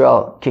Eretz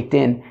Yisrael kicked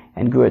in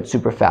and grew it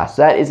super fast.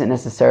 So that isn't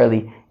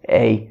necessarily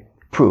a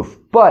proof.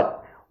 But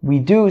we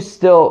do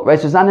still, right,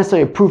 so it's not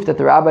necessarily a proof that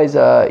the rabbis,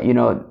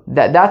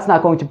 that's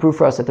not going to prove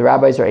for us that the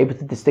rabbis are able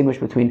to distinguish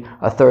between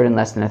a third and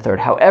less than a third.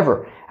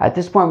 However, at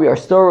this point we are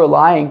still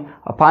relying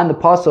upon the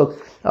pasuk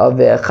of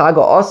Chag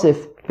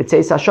HaOsif,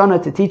 B'tzeis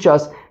Hashana, to teach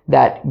us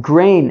that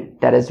grain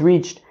that has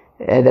reached,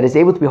 that is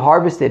able to be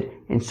harvested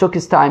in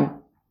Sukkot time,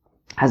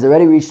 has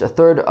already reached a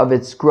third of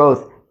its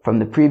growth from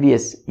the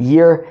previous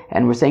year,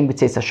 and we're saying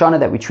B'tzeis Hashana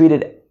that we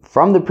treated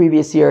from the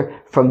previous year.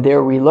 From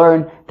there we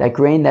learn that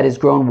grain that is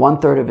grown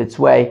 1/3 of its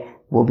way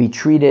will be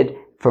treated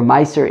for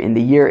Meiser in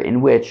the year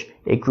in which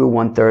it grew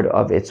 1/3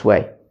 of its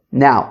way.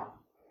 Now,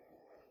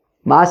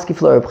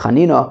 Ma'askifla Reb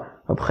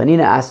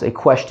Chanina asked a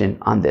question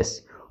on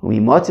this.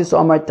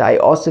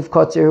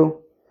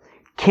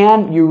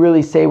 Can you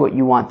really say what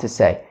you want to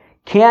say?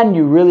 Can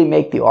you really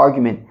make the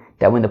argument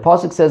that when the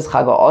pasuk says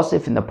Chag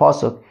HaOsif in the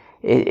pasuk,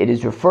 it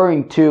is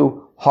referring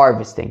to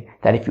harvesting?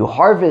 That if you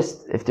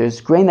harvest, if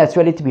there's grain that's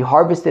ready to be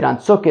harvested on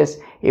Sukkot,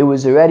 it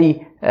was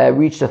already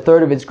reached a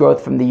third of its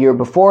growth from the year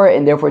before,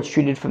 and therefore it's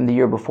treated from the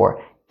year before.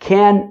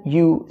 Can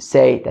you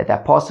say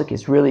that pasuk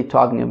is really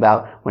talking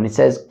about, when it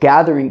says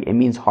gathering, it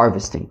means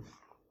harvesting?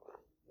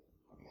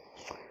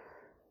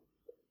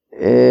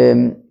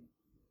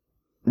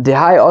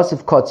 Dehai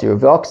Osif Kotzir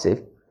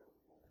V'Oksiv,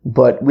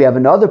 but we have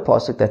another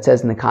pasuk that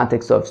says in the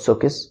context of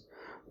Sukkot,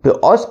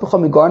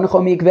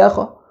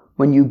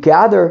 when you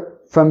gather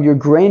from your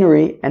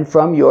granary and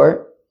from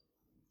your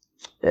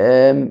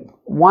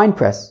wine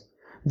press.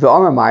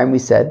 V'Amar Marim, we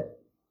said,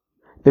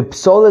 that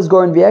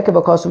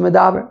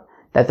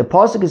the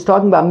pasuk is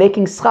talking about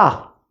making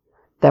schach,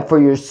 that for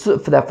your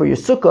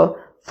sukkah,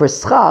 for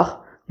schach,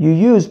 you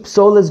use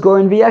psoles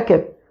gorin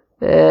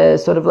v'yekev,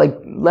 sort of like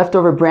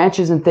leftover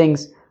branches and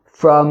things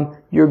from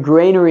your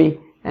granary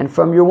and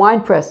from your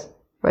wine press,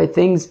 right?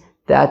 Things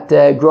that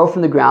grow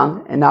from the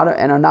ground and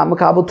are not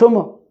makabel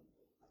tumah.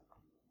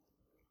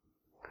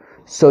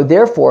 So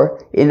therefore,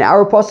 in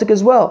our pasuk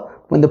as well,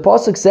 when the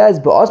pasuk says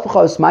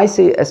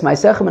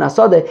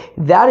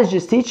that is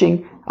just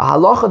teaching a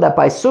halacha that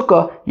by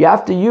sukkah you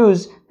have to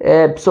use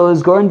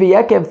psoles gorin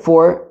v'yekev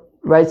for,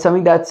 right,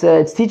 something that's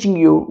it's teaching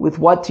you with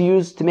what to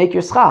use to make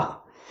your schach.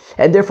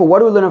 And therefore, what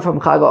do we learn from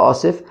Chag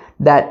HaOsif?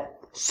 That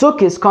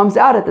Sukkot comes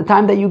out at the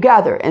time that you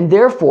gather. And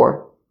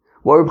therefore,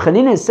 what Reb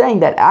Chanina is saying,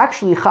 that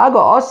actually Chag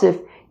HaOsif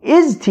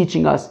is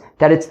teaching us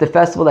that it's the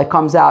festival that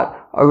comes out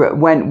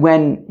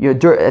when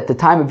you're at the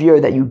time of year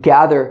that you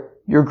gather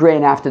your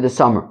grain after the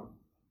summer.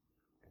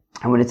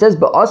 And when it says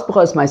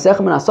ba'asbachas ma'asechem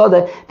and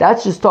asada,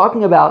 that's just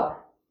talking about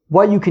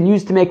what you can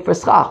use to make for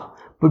schach.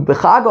 But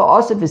B'Chag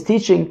HaAsif is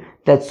teaching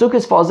that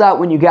Sukkot falls out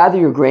when you gather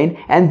your grain,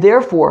 and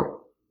therefore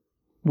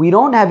we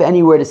don't have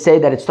anywhere to say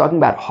that it's talking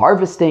about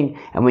harvesting,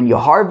 and when you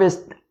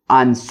harvest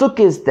on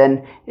Sukkot,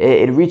 then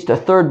it reached a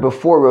third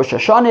before Rosh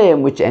Hashanah,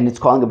 and it's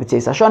calling it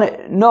B'Tzeis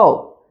Hashanah.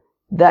 No,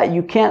 that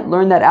you can't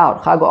learn that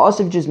out. Chag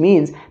HaAsif just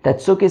means that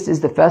Sukkot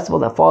is the festival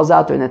that falls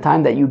out during the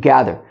time that you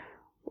gather.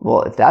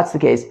 Well, if that's the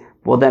case,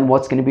 well then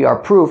what's going to be our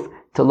proof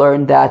to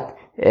learn that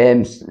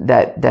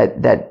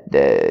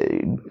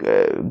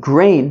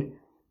grain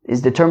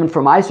is determined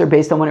from Meiser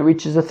based on when it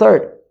reaches a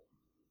third?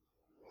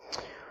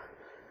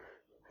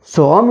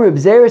 So Reb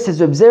Zera says,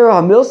 Reb Zera,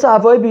 Hamilsa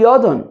Avoy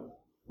Biyadon.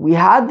 We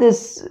had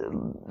this,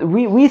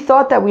 we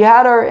thought that we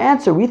had our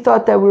answer. We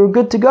thought that we were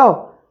good to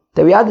go.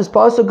 That we had this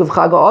pasuk of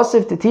Chag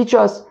HaAsif to teach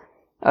us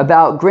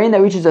about grain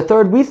that reaches a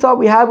third. We thought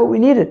we had what we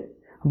needed.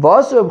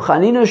 V'asu Reb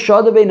Chanina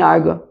Shada Bein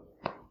Arga.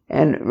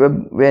 And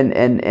Reb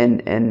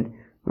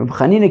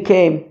Chanina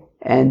came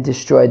and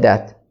destroyed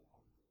that.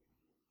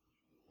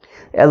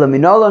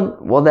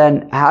 Elaminalan, well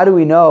then, how do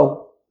we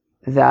know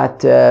that,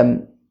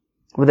 that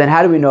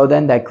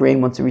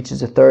grain, once it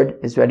reaches a third,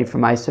 is ready for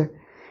Meiser?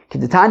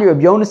 Kedetani Reb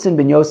Yonasan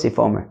ben Yosef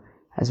Omer.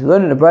 As we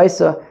learn in the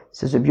Brisa, it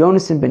says Reb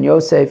Yonasan ben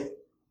Yosef,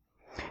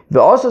 it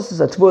also says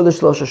that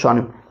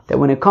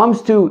when it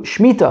comes to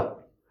Shemitah,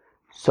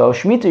 so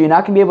Shemitah, you're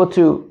not going to be able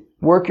to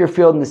work your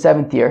field in the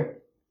 7th year,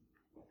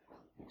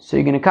 so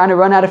you're going to kind of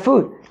run out of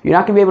food. You're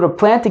not going to be able to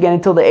plant again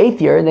until the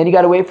 8th year, and then you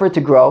got to wait for it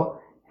to grow,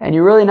 and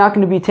you're really not going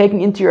to be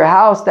taking into your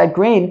house that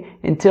grain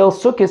until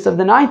Sukkot of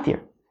the 9th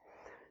year.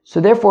 So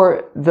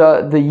therefore,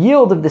 the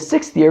yield of the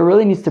 6th year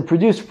really needs to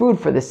produce food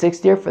for the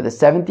 6th year, for the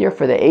 7th year,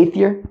 for the 8th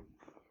year.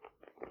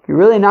 You're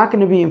really not going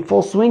to be in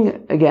full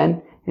swing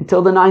again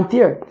until the 9th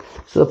year.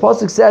 So the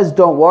pasuk says,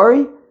 don't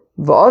worry.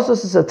 The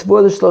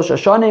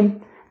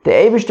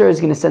Eibishter is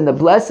going to send a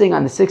blessing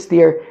on the 6th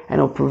year, and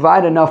it'll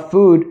provide enough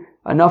food.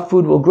 Enough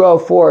food will grow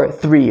for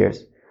 3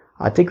 years.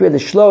 Atikre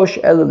l'shlosh,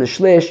 elu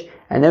l'shlish,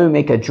 and then we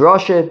make a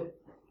drasha.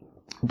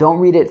 Don't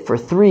read it for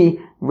 3,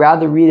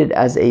 rather read it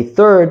as a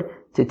third,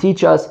 to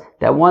teach us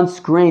that once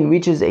grain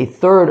reaches a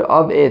third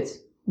of its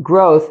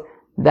growth,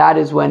 that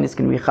is when it's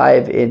going to be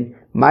chayiv in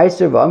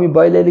Meiser v'ami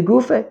b'ilei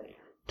legufe.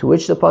 To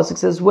which the pasuk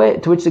says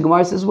wait. To which the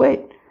Gemara says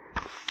wait.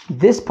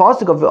 This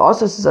pasuk of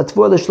also says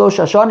atvur l'shlosh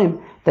hashanim,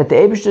 that the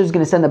Eibishter is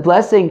going to send a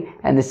blessing,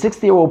 and the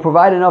 6th year will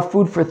provide enough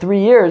food for 3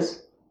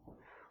 years.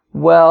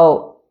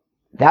 Well,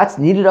 that's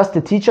needed us to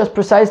teach us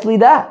precisely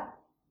that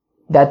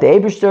the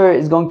Eibishter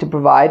is going to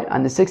provide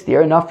on the 6th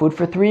year enough food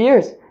for 3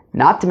 years.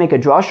 Not to make a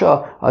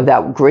drasha of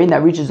that grain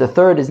that reaches a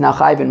third is now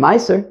chayiv in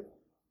Meiser.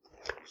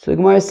 So the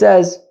Gemara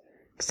says,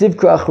 Ksiv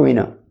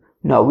kra'achrina.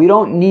 No, we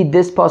don't need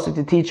this pasuk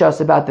to teach us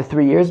about the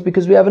 3 years,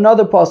 because we have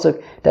another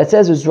pasuk that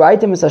says,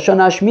 Uzraitim es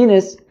hashana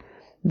hashminis,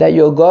 that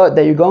you're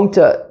going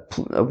to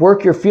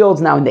work your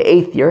fields now in the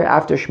 8th year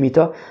after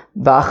Shemitah.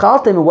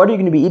 Va'achaltem, and what are you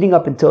going to be eating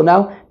up until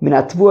now? Min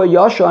hatvua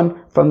yashan,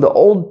 from the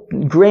old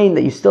grain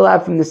that you still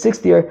have from the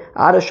 6th year,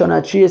 ad hashana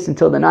atchias,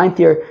 until the 9th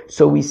year.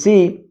 So we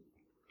see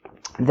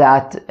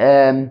that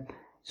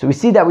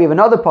we have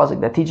another pasuk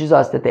that teaches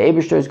us that the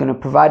Eibishter is going to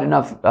provide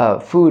enough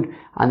food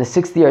on the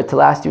 6th year to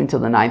last you until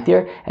the 9th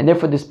year, and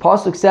therefore this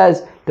pasuk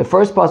says, the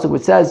first pasuk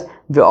which says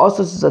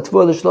ve'asos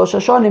zatvur l'shlosh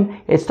hashanim,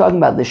 it's talking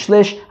about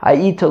l'shlish,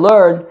 i.e. to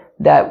learn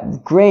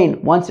that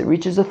grain, once it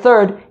reaches a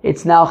third,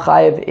 it's now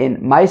chayiv in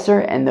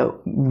Meiser, and the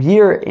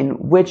year in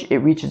which it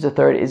reaches a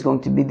third is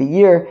going to be the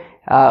year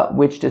in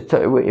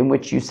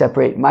which you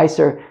separate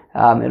Meiser. The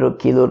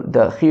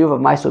chiyuv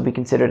of Meiser will be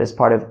considered as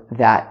part of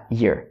that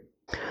year.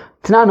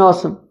 Tanan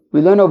awesome.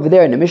 We learn over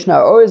there in the Mishnah,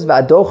 Oriz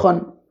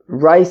v'adochan,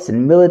 rice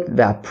and millet,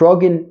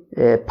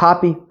 v'aprogin,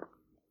 poppy.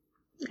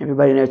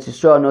 Everybody in Eretz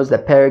Yisrael knows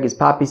that pereg is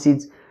poppy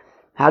seeds.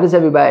 How does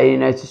everybody in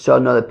Eretz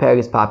Yisrael know that pereg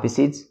is poppy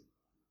seeds?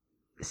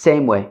 The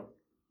same way.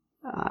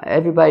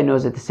 Everybody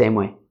knows it the same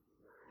way.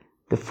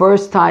 The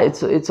first time,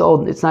 it's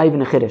old, it's not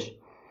even a chiddush.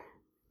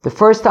 The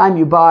first time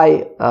you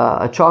buy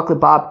a chocolate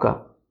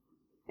babka,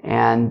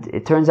 and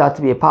it turns out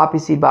to be a poppy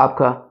seed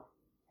babka,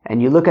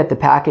 and you look at the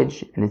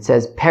package and it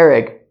says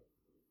pereg,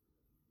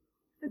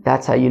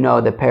 that's how you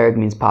know that pereg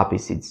means poppy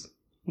seeds.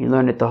 You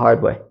learn it the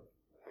hard way.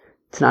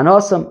 It's not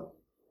awesome.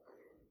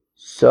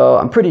 So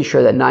I'm pretty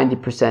sure that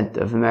 90%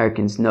 of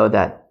Americans know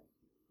that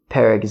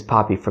pereg is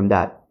poppy from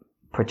that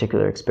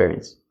particular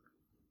experience.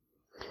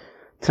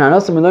 Tnan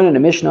awesome, we learn in the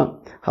Mishnah,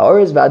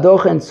 ha'oriz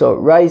v'adochen, so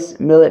rice,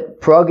 millet,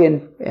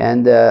 progin,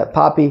 and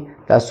poppy,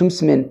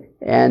 v'asumsmin,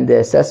 and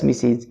sesame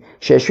seeds,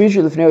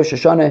 she'eshrishu l'fnei Rosh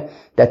Hashanah,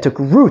 that took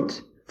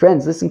root.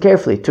 Friends, listen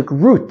carefully. Took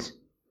root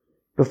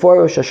before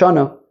Rosh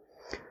Hashanah.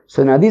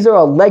 So now these are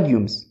all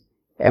legumes,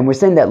 and we're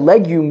saying that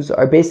legumes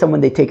are based on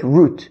when they take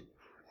root.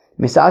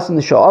 Misasim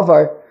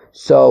l'sha'avar,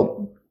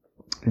 so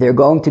they're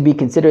going to be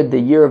considered,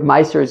 the year of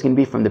Meiser is going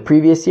to be from the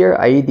previous year,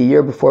 i.e. the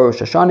year before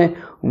Rosh Hashanah,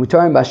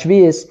 Umutarim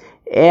b'Shvius,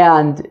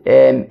 and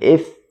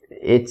if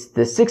it's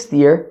the 6th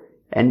year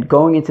and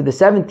going into the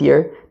 7th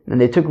year, and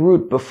they took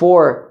root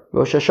before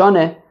Rosh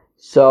Hashanah,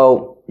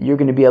 so you're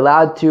going to be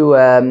allowed to,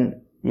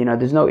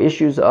 there's no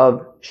issues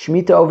of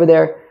Shemitah over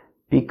there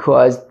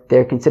because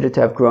they're considered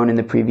to have grown in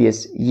the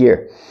previous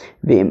year.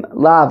 V'im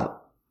lav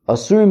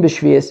asurim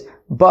b'shvius,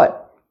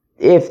 but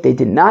if they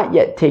did not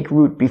yet take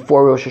root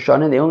before Rosh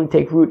Hashanah, they only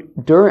take root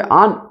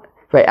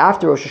right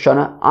after Rosh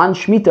Hashanah on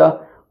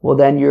Shemitah, well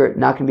then you're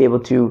not going to be able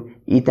to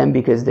eat them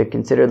because they're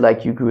considered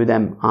like you grew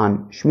them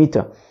on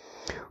Shemitah.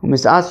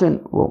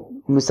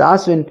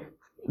 U'misasrin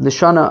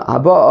l'shana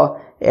haba,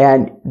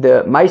 and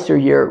the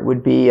Meiser year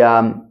would be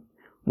the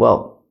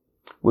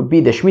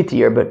Shemitah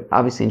year, but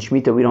obviously in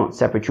Shemitah we don't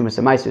separate Trumas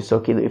and Meiser,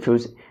 so if it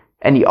was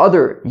any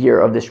other year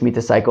of the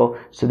Shemitah cycle,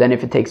 so then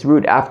if it takes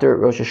root after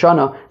Rosh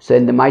Hashanah, so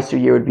then the Meiser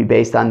year would be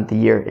based on the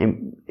year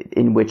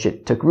in which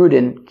it took root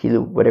in,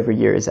 whatever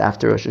year is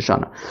after Rosh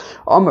Hashanah.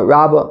 Amar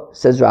Rabba,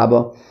 says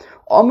Rabba,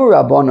 Amar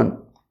Rabbanon,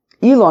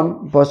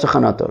 Elon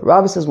Basachanato.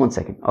 Rabba says, one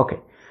second. Okay.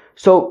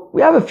 So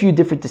we have a few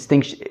different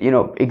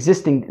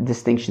existing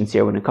distinctions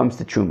here when it comes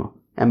to Truma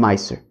and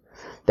Meiser.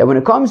 That when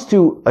it comes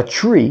to a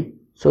tree,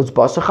 so it's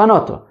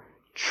Basachanato.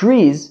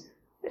 Trees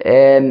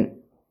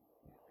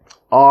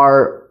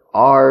are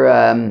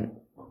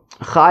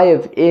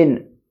chayev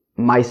in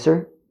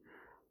Meiser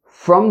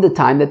from the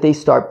time that they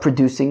start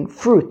producing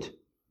fruit.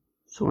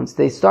 So once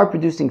they start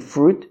producing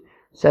fruit,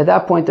 so at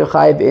that point they're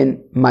chayev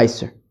in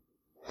Meiser.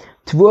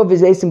 Tvua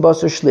v'zeisim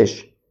basar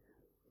shlish,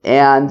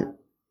 and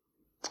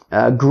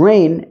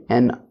grain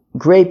and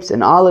grapes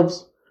and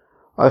olives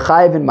are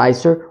chayev in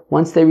Meiser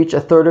once they reach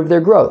a third of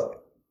their growth.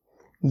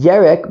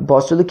 Yerek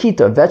basar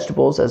lekita,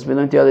 vegetables, as we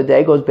learned the other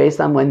day, goes based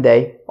on when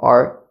they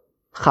are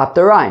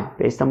chaptarain,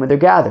 based on when they're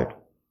gathered,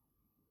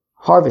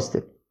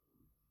 harvested.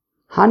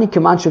 Hani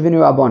kaman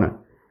shavinu rabbanon.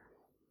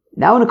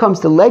 Now when it comes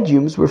to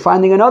legumes, we're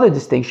finding another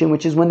distinction,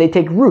 which is when they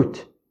take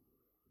root.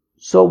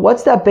 So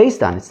what's that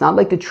based on? It's not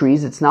like the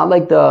trees, it's not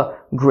like the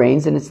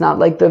grains, and it's not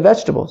like the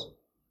vegetables.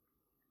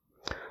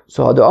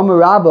 So the Omer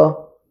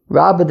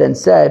Rabba then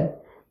said,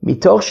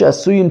 Mitoch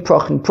she'asuyin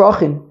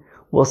prochin.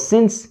 Well,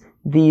 since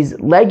these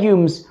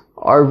legumes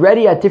are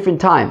ready at different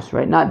times,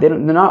 right? They're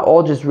not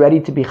all just ready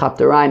to be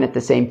chaptarain at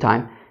the same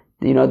time.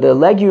 The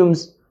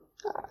legumes,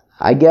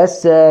 I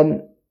guess,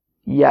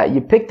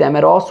 you pick them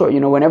at all sorts,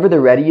 whenever they're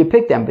ready, you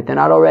pick them, but they're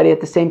not all ready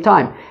at the same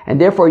time. And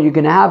therefore, you're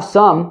going to have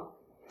some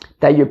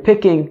that you're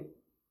picking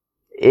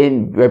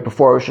right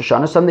before Rosh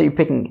Hashanah, some that you're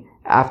picking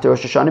after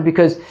Rosh Hashanah,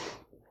 because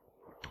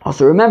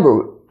also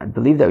remember, I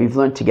believe that we've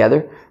learned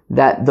together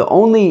that the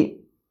only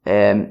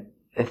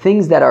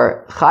things that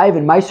are chayiv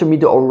and meiser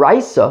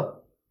midoraisa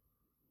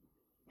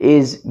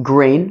is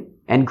grain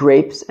and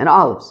grapes and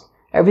olives.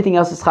 Everything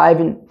else is chayiv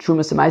in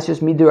trumas and meiser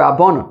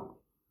midorabanan.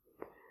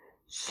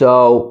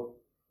 So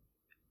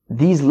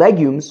these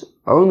legumes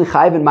are only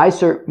chayiv and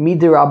meiser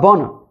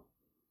midorabanan.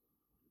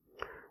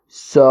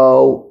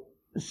 So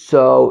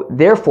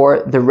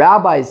therefore, the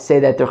rabbis say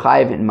that they're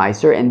chayiv in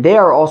meiser, and they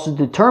are also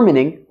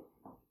determining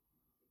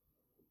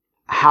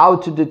how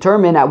to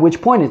determine at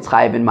which point it's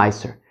chayiv in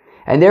meiser.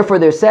 And therefore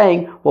they're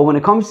saying, well, when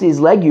it comes to these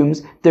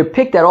legumes, they're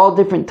picked at all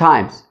different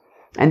times.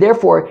 And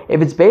therefore,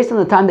 if it's based on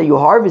the time that you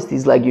harvest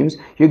these legumes,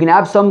 you're going to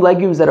have some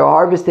legumes that are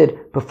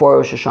harvested before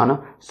Rosh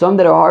Hashanah, some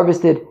that are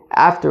harvested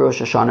after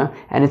Rosh Hashanah,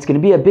 and it's going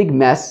to be a big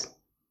mess.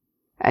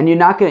 And you're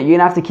going to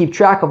have to keep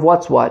track of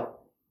what's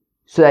what,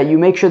 so that you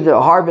make sure to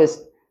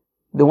harvest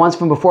the ones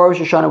from before Rosh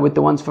Hashanah with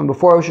the ones from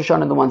before Rosh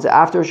Hashanah, the ones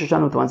after Rosh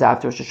Hashanah with the ones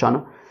after Rosh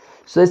Hashanah.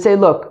 So they say,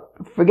 look,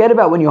 forget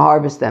about when you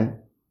harvest them.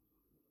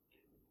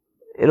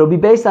 It'll be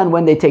based on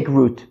when they take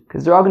root.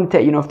 Because they're all going to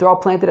take, if they're all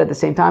planted at the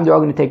same time, they're all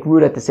going to take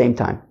root at the same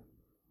time.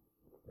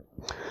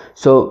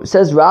 So,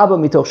 says Rabba,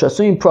 mitoch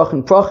shasuyin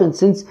prochin,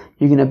 since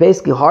you're going to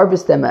basically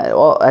harvest them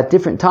at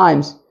different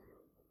times,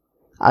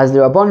 as the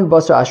Rabbanon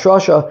basar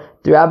ashrasha,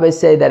 the rabbis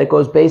say that it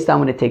goes based on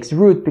when it takes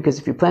root, because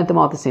if you plant them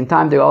all at the same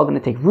time, they're all going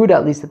to take root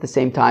at least at the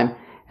same time.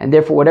 And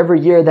therefore, whatever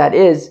year that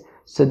is,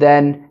 so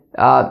then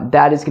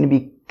that is going to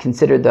be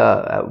considered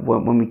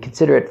when we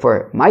consider it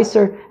for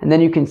meiser, and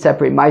then you can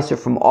separate meiser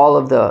from all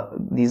of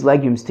these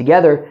legumes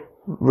together,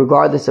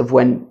 regardless of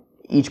when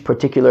each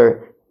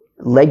particular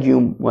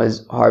legume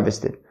was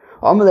harvested.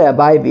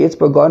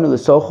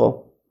 Abaye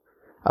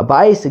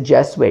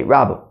suggests, wait,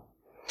 Rabba,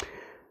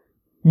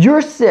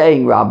 you're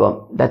saying,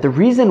 Rabba, that the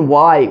reason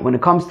why, when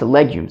it comes to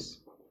legumes,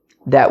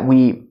 that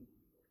we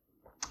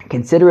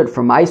consider it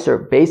for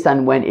meiser based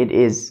on when it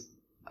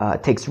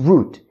takes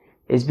root,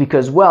 is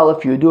because, well,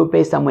 if you do it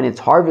based on when it's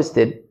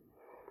harvested,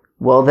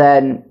 well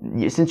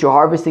then, since you're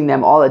harvesting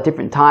them all at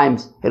different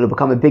times, it'll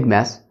become a big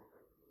mess.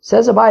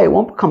 Says Abaye, it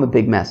won't become a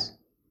big mess.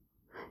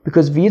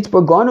 Because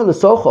v'yitzborganu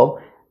l'socho,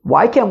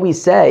 why can't we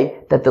say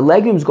that the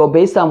legumes go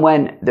based on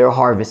when they're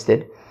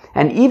harvested?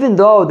 And even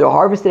though they're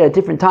harvested at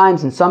different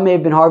times, and some may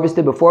have been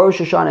harvested before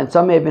Rosh Hashanah, and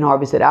some may have been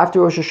harvested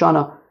after Rosh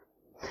Hashanah,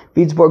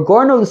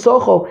 v'yitzborganu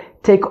l'socho,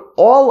 take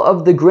all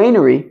of the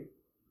granary,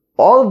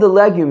 all of the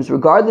legumes,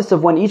 regardless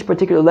of when each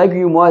particular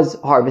legume was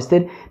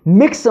harvested,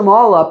 mix them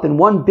all up in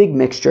one big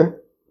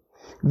mixture.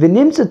 And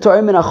then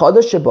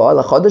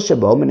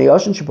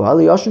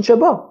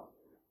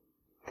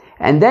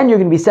you're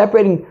going to be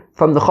separating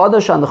from the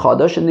Chodesh on the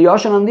Chodesh and the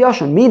Yashan on the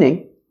Yashan.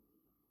 Meaning,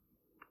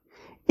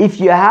 if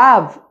you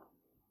have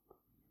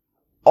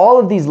all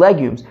of these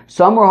legumes,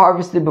 some were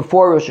harvested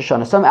before Rosh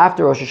Hashanah, some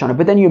after Rosh Hashanah,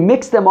 but then you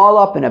mix them all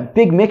up in a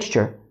big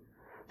mixture.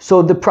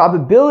 So the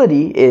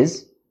probability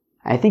is,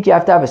 I think you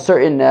have to have a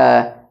certain,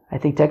 I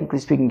think technically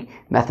speaking,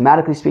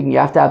 mathematically speaking, you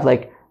have to have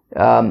like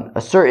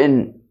a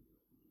certain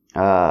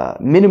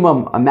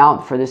minimum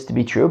amount for this to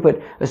be true.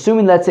 But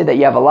assuming, let's say that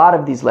you have a lot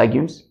of these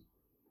legumes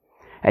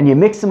and you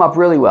mix them up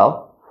really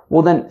well,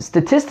 well then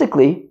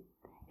statistically,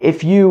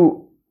 if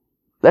you,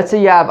 let's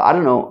say you have, I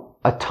don't know,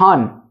 a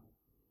ton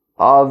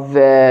of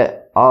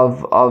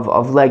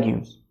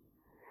legumes,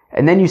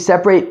 and then you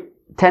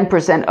separate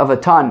 10% of a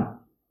ton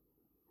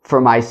for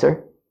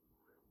Meiser,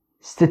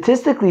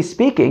 statistically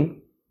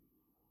speaking,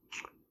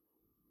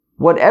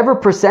 whatever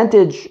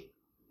percentage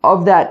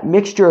of that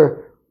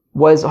mixture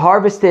was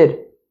harvested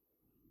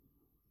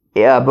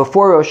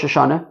before Rosh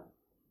Hashanah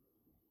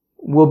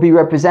will be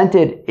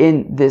represented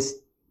in this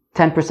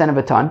 10% of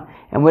a ton,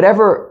 and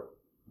whatever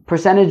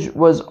percentage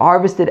was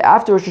harvested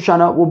after Rosh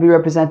Hashanah will be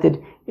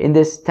represented in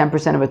this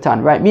 10% of a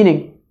ton, right?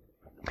 Meaning,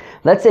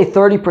 let's say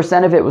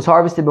 30% of it was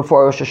harvested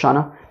before Rosh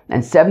Hashanah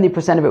and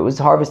 70% of it was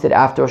harvested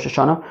after Rosh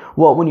Hashanah.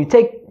 Well, when you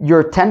take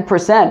your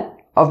 10%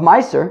 of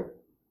Meiser,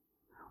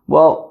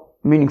 well,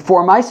 meaning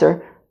 4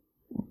 Meiser,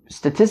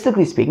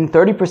 statistically speaking,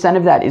 30%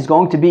 of that is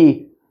going to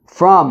be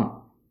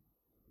from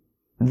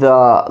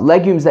the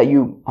legumes that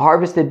you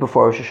harvested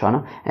before Rosh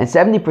Hashanah, and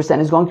 70%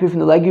 is going to be from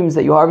the legumes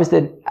that you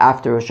harvested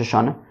after Rosh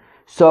Hashanah.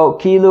 So,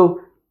 Kilu,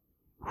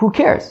 who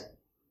cares?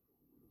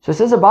 So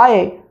says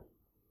Abaye,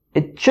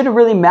 it shouldn't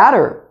really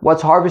matter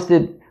what's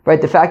harvested, right?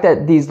 The fact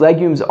that these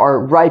legumes are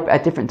ripe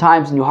at different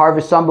times and you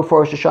harvest some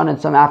before Rosh Hashanah and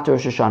some after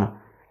Rosh Hashanah.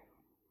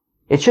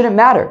 It shouldn't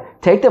matter.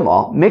 Take them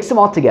all, mix them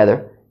all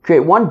together, create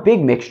one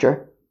big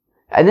mixture,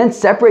 and then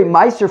separate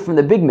Meiser from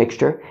the big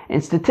mixture.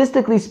 And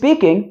statistically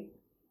speaking,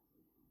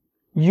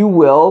 you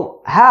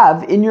will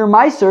have in your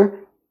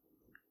Meiser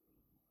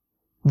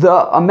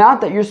the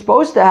amount that you're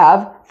supposed to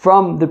have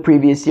from the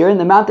previous year and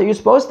the amount that you're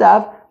supposed to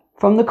have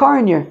from the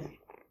current year.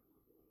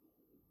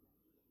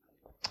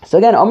 So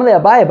again,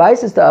 Abaye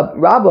says to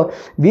Rabba,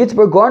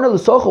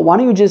 why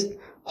don't you just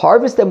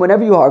harvest them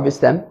whenever you harvest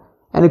them?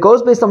 And it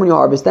goes based on when you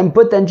harvest them,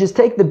 but then just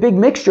take the big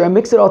mixture and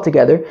mix it all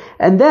together,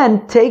 and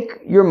then take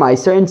your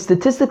Meiser, and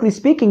statistically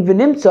speaking,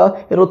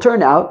 v'nimtza, it'll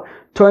turn out,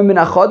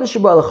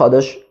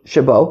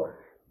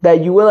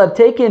 that you will have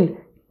taken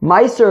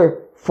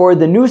Meiser for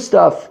the new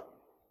stuff,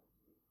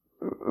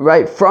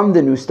 right, from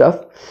the new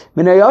stuff,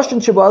 and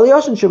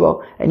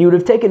you would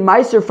have taken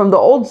Meiser from the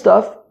old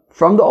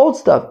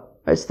stuff,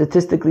 right,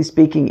 statistically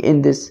speaking,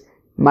 in this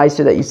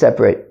Meiser that you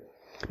separate.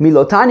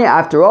 Milotanya,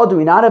 after all, do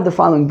we not have the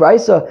following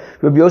brisa?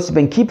 Rabbi Yossi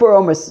ben Kippur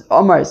Omar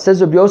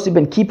says, Rabbi Yossi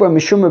ben Kippur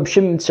Mishum Rabbi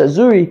Shimon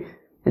Shazuri,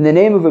 in the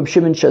name of Rabbi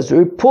Shimon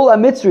Shazuri, Pul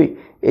Amitzri,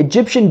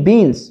 Egyptian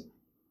beans.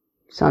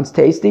 Sounds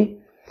tasty.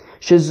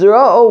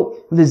 Shazura'o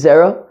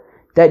Lizera,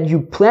 that you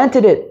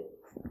planted it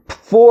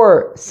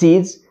for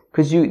seeds,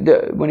 because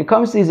when it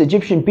comes to these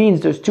Egyptian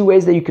beans, there's 2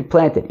 ways that you could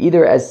plant it.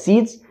 Either as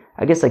seeds,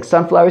 I guess like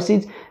sunflower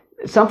seeds.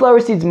 Sunflower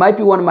seeds might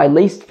be one of my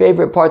least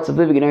favorite parts of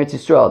living in Eretz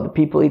Yisrael. The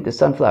people eat the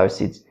sunflower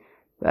seeds.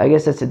 I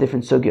guess that's a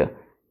different sugya.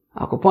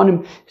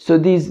 So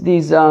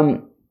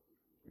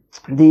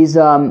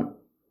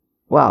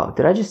wow,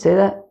 did I just say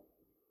that?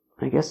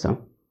 I guess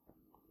so.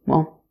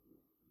 Well,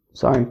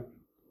 sorry.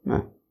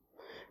 No.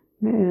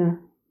 Yeah.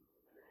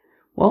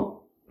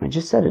 Well, I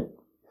just said it.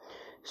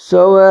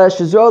 So,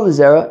 Shazor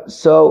Lizera.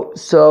 So,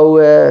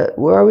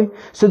 where are we?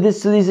 So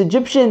these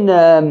Egyptian,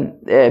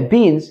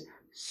 beans,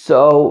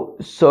 so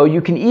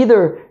you can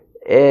either,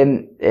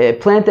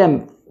 plant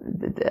them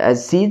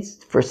as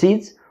seeds, for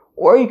seeds,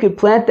 or you could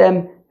plant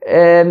them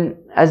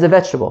as a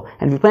vegetable.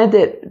 And if you plant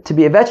it to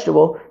be a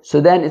vegetable, so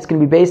then it's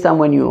going to be based on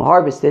when you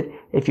harvest it.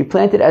 If you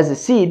plant it as a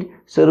seed,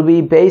 so it'll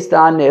be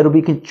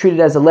treated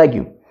as a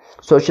legume.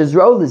 So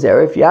Shazro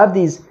Lizera, if you have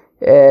these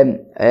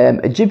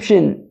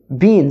Egyptian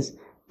beans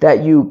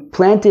that you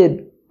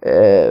planted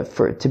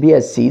to be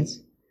as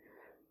seeds,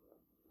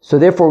 so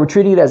therefore we're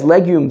treating it as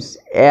legumes,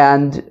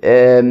 and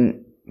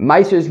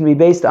Meiser is going to be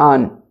based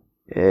on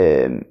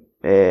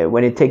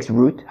when it takes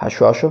root,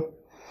 Hashrasha.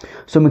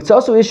 So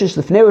Miktaso Ishish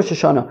Lefnei Rosh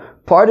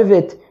Hashanah, part of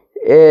it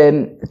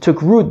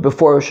took root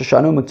before Rosh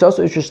Hashanah,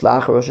 Miktaso Ishish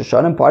La'achar Rosh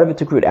Hashanah, and part of it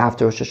took root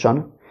after Rosh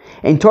Hashanah.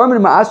 And Tormin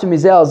Ma'asu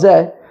Mizeh Al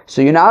Zeh,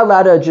 so you're not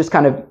allowed to just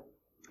kind of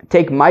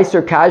take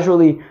Meiser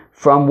casually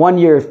from one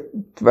year,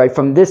 right,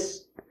 from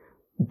this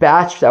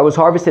batch that was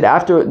harvested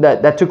after,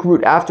 that took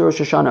root after Rosh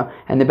Hashanah,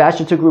 and the batch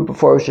that took root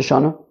before Rosh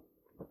Hashanah.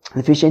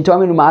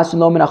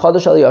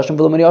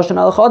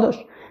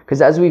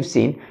 Because as we've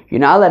seen, you're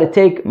not allowed to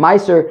take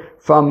Meiser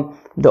from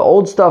the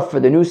old stuff for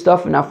the new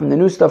stuff, and not from the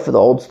new stuff for the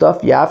old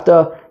stuff. You have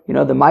to, the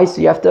Meiser,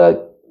 you have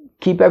to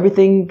keep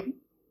everything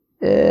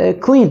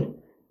clean,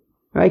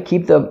 right?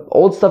 Keep the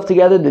old stuff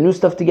together, the new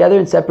stuff together,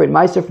 and separate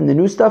Meiser from the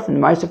new stuff and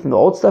the Meiser from the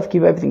old stuff.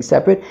 Keep everything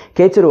separate.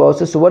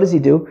 So what does he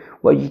do?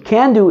 What you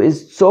can do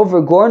is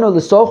sover gorno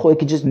l'socho. You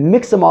can just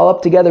mix them all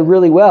up together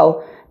really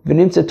well.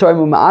 v'nimtza Torah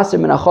ma'aser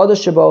min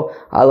hachodesh shebo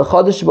al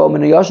hachodesh shebo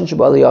min hayashin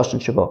shebo al hayashin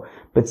shebo.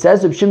 But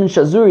says Reb Shimon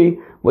Shazuri,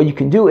 what you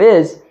can do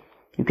is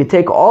you can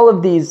take all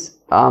of these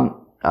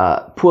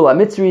Pula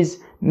Mitzris,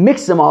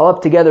 mix them all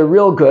up together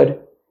real good,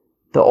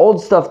 the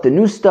old stuff, the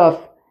new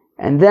stuff,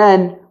 and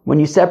then when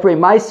you separate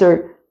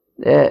Meiser,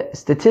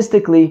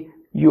 statistically,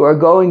 you are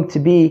going to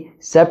be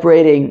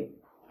separating,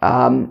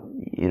 the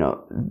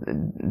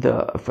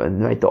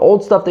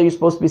old stuff that you're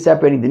supposed to be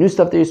separating, the new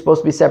stuff that you're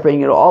supposed to be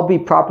separating. It'll all be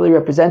properly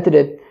represented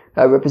in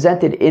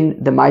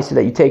the Meiser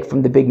that you take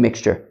from the big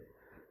mixture.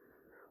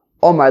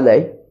 Omar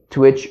Le, to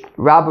which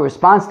Rabbah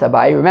responds to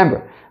Abaye.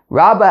 Remember,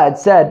 Rabbah had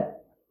said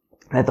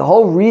that the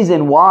whole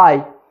reason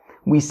why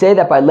we say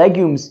that by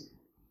legumes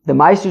the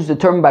Meiser is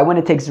determined by when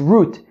it takes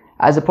root,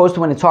 as opposed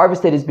to when it's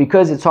harvested, is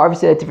because it's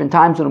harvested at different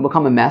times when it will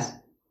become a mess.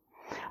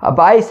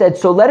 Abaye said,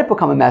 so let it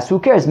become a mess. Who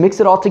cares? Mix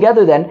it all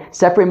together then.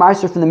 Separate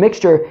Meiser from the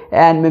mixture,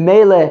 and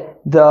Memele,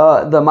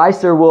 the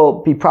Meiser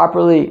will be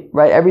properly,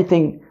 right,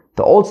 everything,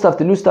 the old stuff,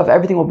 the new stuff,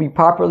 everything will be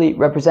properly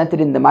represented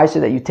in the Meiser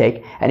that you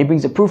take. And he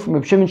brings a proof from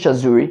Reb Shimon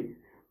Shazuri,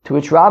 to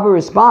which Rabbah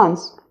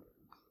responds,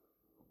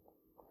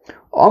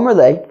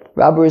 Omerle,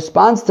 Rabbah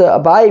responds to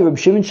Abaye, Reb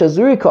Shimon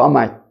Shazuri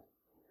ka'amar.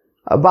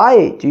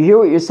 Abaye, do you hear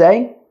what you're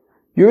saying?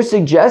 You're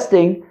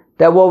suggesting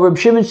that, well, Reb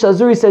Shimon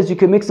Shazuri says you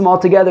can mix them all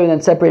together and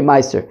then separate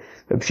Meiser.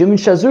 Reb Shimon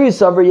Shazuri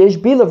savar yesh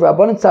bila,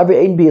 v'Rabbanan savar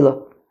ein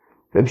bila.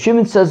 Reb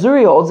Shimon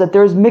Shazuri holds that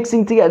there's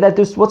mixing together, that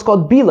there's what's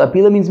called bila.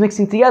 Bila means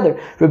mixing together.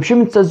 Reb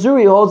Shimon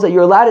Shazuri holds that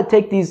you're allowed to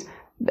take these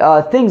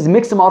things,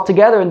 mix them all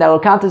together, and that'll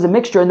count as a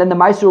mixture, and then the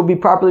Meiser will be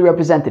properly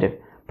representative.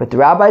 But the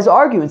rabbis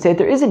argue and say that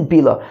there isn't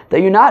bila,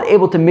 that you're not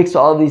able to mix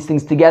all of these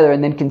things together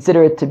and then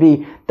consider it to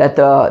be that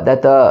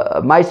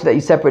the Meiser that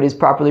you separate is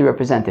properly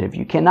representative.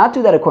 You cannot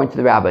do that according to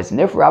the rabbis, and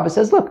therefore Rabbah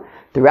says, look,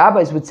 the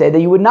rabbis would say that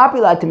you would not be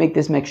allowed to make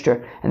this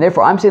mixture, and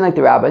therefore I'm saying like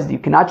the rabbis, you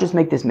cannot just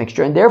make this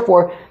mixture, and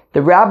therefore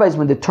the rabbis,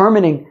 when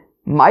determining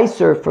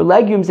Meiser for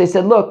legumes, they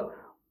said, look,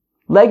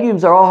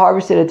 legumes are all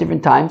harvested at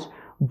different times,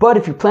 but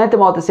if you plant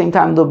them all at the same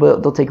time,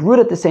 they'll take root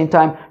at the same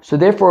time. So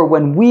therefore,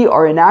 when we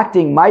are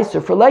enacting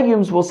Meiser for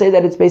legumes, we'll say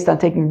that it's based on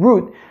taking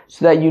root,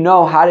 so that you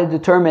know how to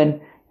determine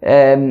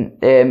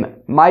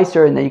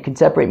Meiser, and that you can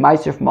separate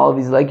Meiser from all of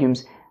these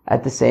legumes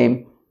at the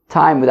same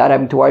time without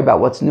having to worry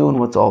about what's new and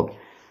what's old.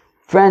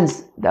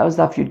 Friends, that was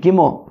Daf Yud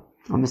Gimel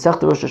on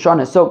Masechta Rosh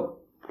Hashanah. So,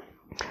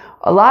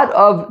 a lot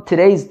of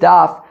today's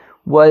daf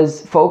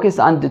was focused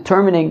on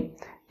determining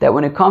that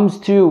when it comes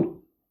to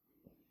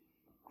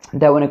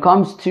Dagon,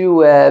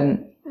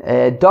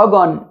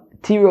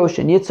 Tirosh,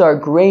 and Yitzhar,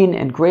 grain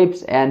and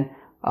grapes and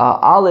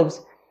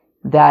olives,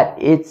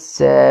 that it's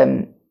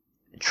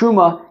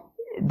Truma,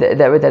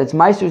 that its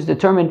Meiser is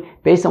determined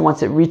based on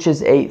once it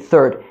reaches a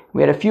third.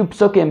 We had a few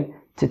psukim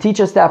to teach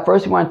us that.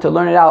 First, we wanted to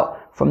learn it out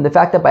from the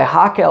fact that by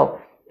Hakel,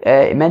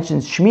 it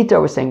mentions Shemitah.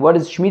 We're saying, what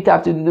does Shemitah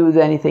have to do with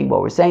anything?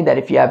 Well, we're saying that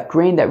if you have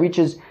grain that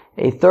reaches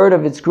a third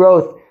of its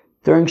growth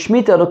during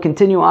Shemitah, it'll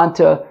continue on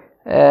to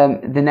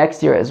the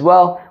next year as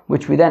well,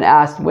 which we then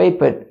asked, wait,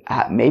 but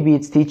maybe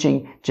it's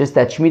teaching just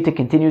that Shemitah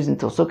continues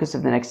until Sukkot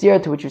of the next year,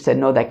 to which we said,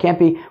 no, that can't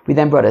be. We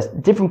then brought a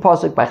different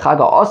pasuk by Chag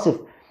HaOsif,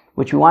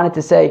 which we wanted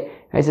to say,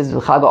 it says,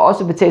 Chag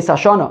HaOsif b'tzeis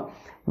Hashana.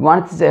 We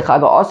wanted to say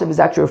Chag HaOsif is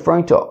actually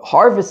referring to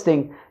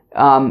harvesting,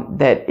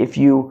 that if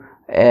you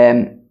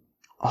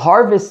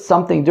harvest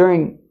something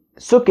during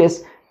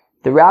Sukkot,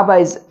 the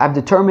rabbis have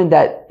determined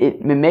that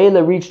it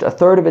Memela reached a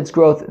third of its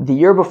growth the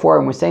year before,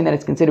 and we're saying that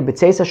it's considered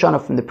B'tzeis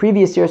Hashana from the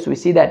previous year. So we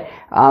see that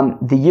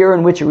the year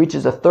in which it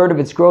reaches a third of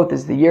its growth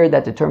is the year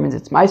that determines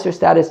its Meiser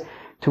status,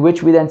 to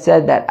which we then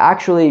said that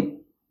actually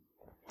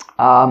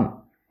Chag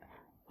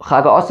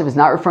HaOsif is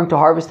not referring to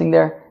harvesting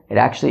there. It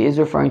actually is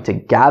referring to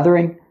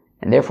gathering,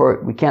 and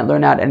therefore we can't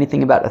learn out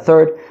anything about a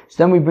third.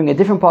 So then we bring a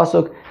different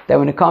pasuk that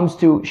when it comes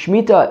to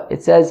Shemitah,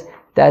 it says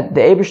that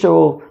the Eibishter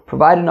will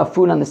provide enough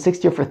food on the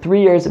 6th year for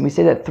 3 years, and we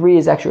say that 3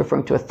 is actually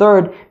referring to a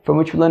third, from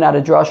which we learn out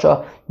of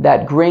drasha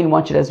that grain,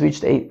 once it has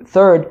reached a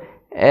third,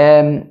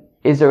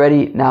 is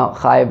already now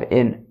chayiv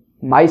in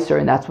Meiser,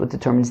 and that's what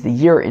determines the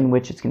year in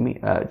which it's going to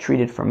be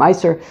treated for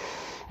Meiser.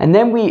 And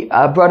then we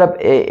brought up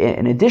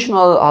an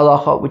additional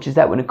halacha, which is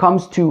that when it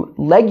comes to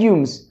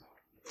legumes,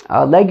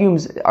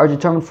 legumes are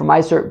determined for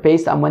Meiser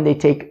based on when they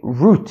take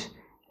root.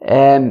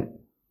 Then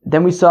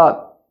we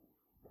saw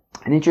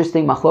an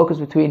interesting machlokas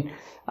between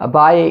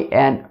Abaye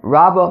and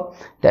Rabbah,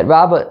 that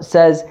Rabbah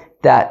says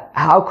that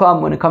how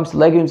come when it comes to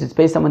legumes it's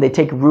based on when they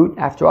take root?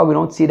 After all, we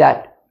don't see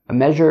that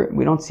measure,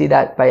 we don't see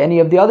that by any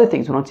of the other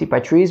things. We don't see it by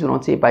trees, we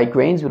don't see it by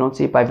grains, we don't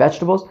see it by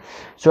vegetables.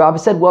 So Rabbah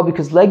said, well,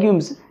 because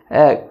legumes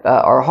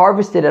are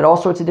harvested at all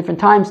sorts of different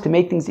times to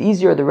make things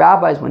easier, the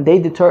rabbis, when they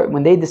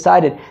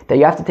decided that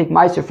you have to take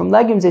Meiser from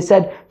legumes, they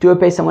said, do it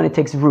based on when it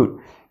takes root.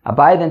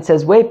 Abaye then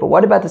says, wait, but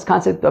what about this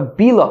concept of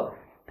bila?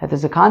 That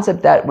there's a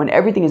concept that when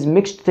everything is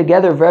mixed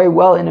together very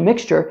well in a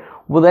mixture,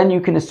 well, then you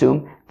can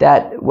assume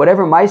that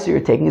whatever Meiser you're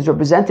taking is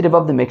representative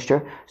of the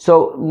mixture.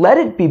 So let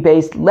it be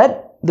based,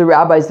 let the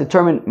rabbis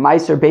determine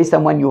Meiser based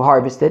on when you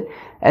harvested.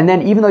 And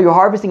then even though you're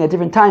harvesting at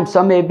different times,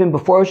 some may have been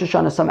before Rosh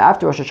Hashanah, some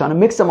after Rosh Hashanah,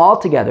 mix them all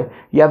together.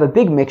 You have a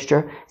big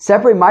mixture.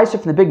 Separate Meiser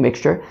from the big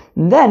mixture.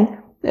 And then,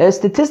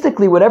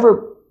 statistically,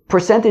 whatever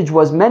percentage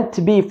was meant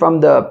to be from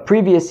the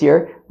previous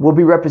year will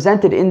be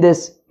represented in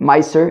this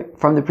Meiser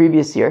from the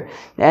previous year.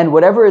 And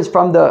whatever is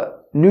from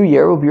the new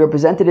year will be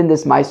represented in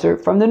this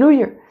Meiser from the new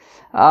year.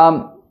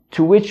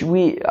 To which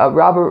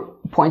Rabbi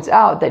points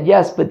out that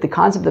yes, but the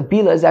concept of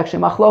Bila is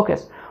actually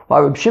machlokas.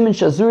 While Reb Shimon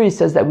Shazuri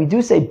says that we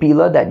do say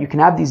Bila, that you can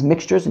have these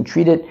mixtures and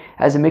treat it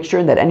as a mixture,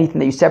 and that anything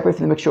that you separate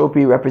from the mixture will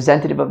be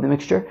representative of the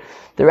mixture.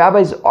 The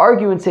rabbis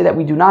argue and say that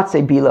we do not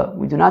say Bila.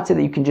 We do not say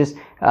that you can just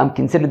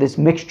consider this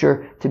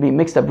mixture to be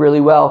mixed up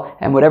really well,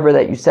 and whatever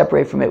that you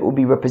separate from it will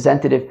be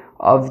representative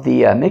of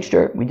the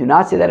mixture. We do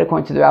not say that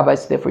according to the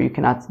rabbis, therefore you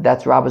cannot,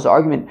 that's Rabbi's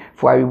argument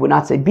for why we would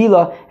not say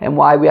Bila, and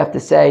why we have to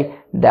say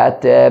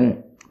that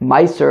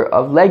Meiser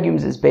of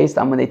legumes is based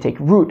on when they take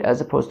root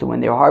as opposed to when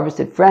they are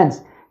harvested.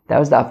 Friends, that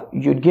was Daf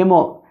Yud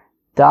Gimel,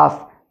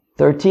 Daf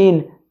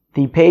 13,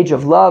 the page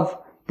of love,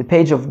 the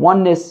page of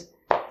oneness.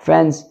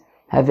 Friends,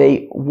 have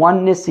a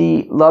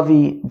onenessy,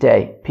 lovey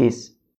day. Peace.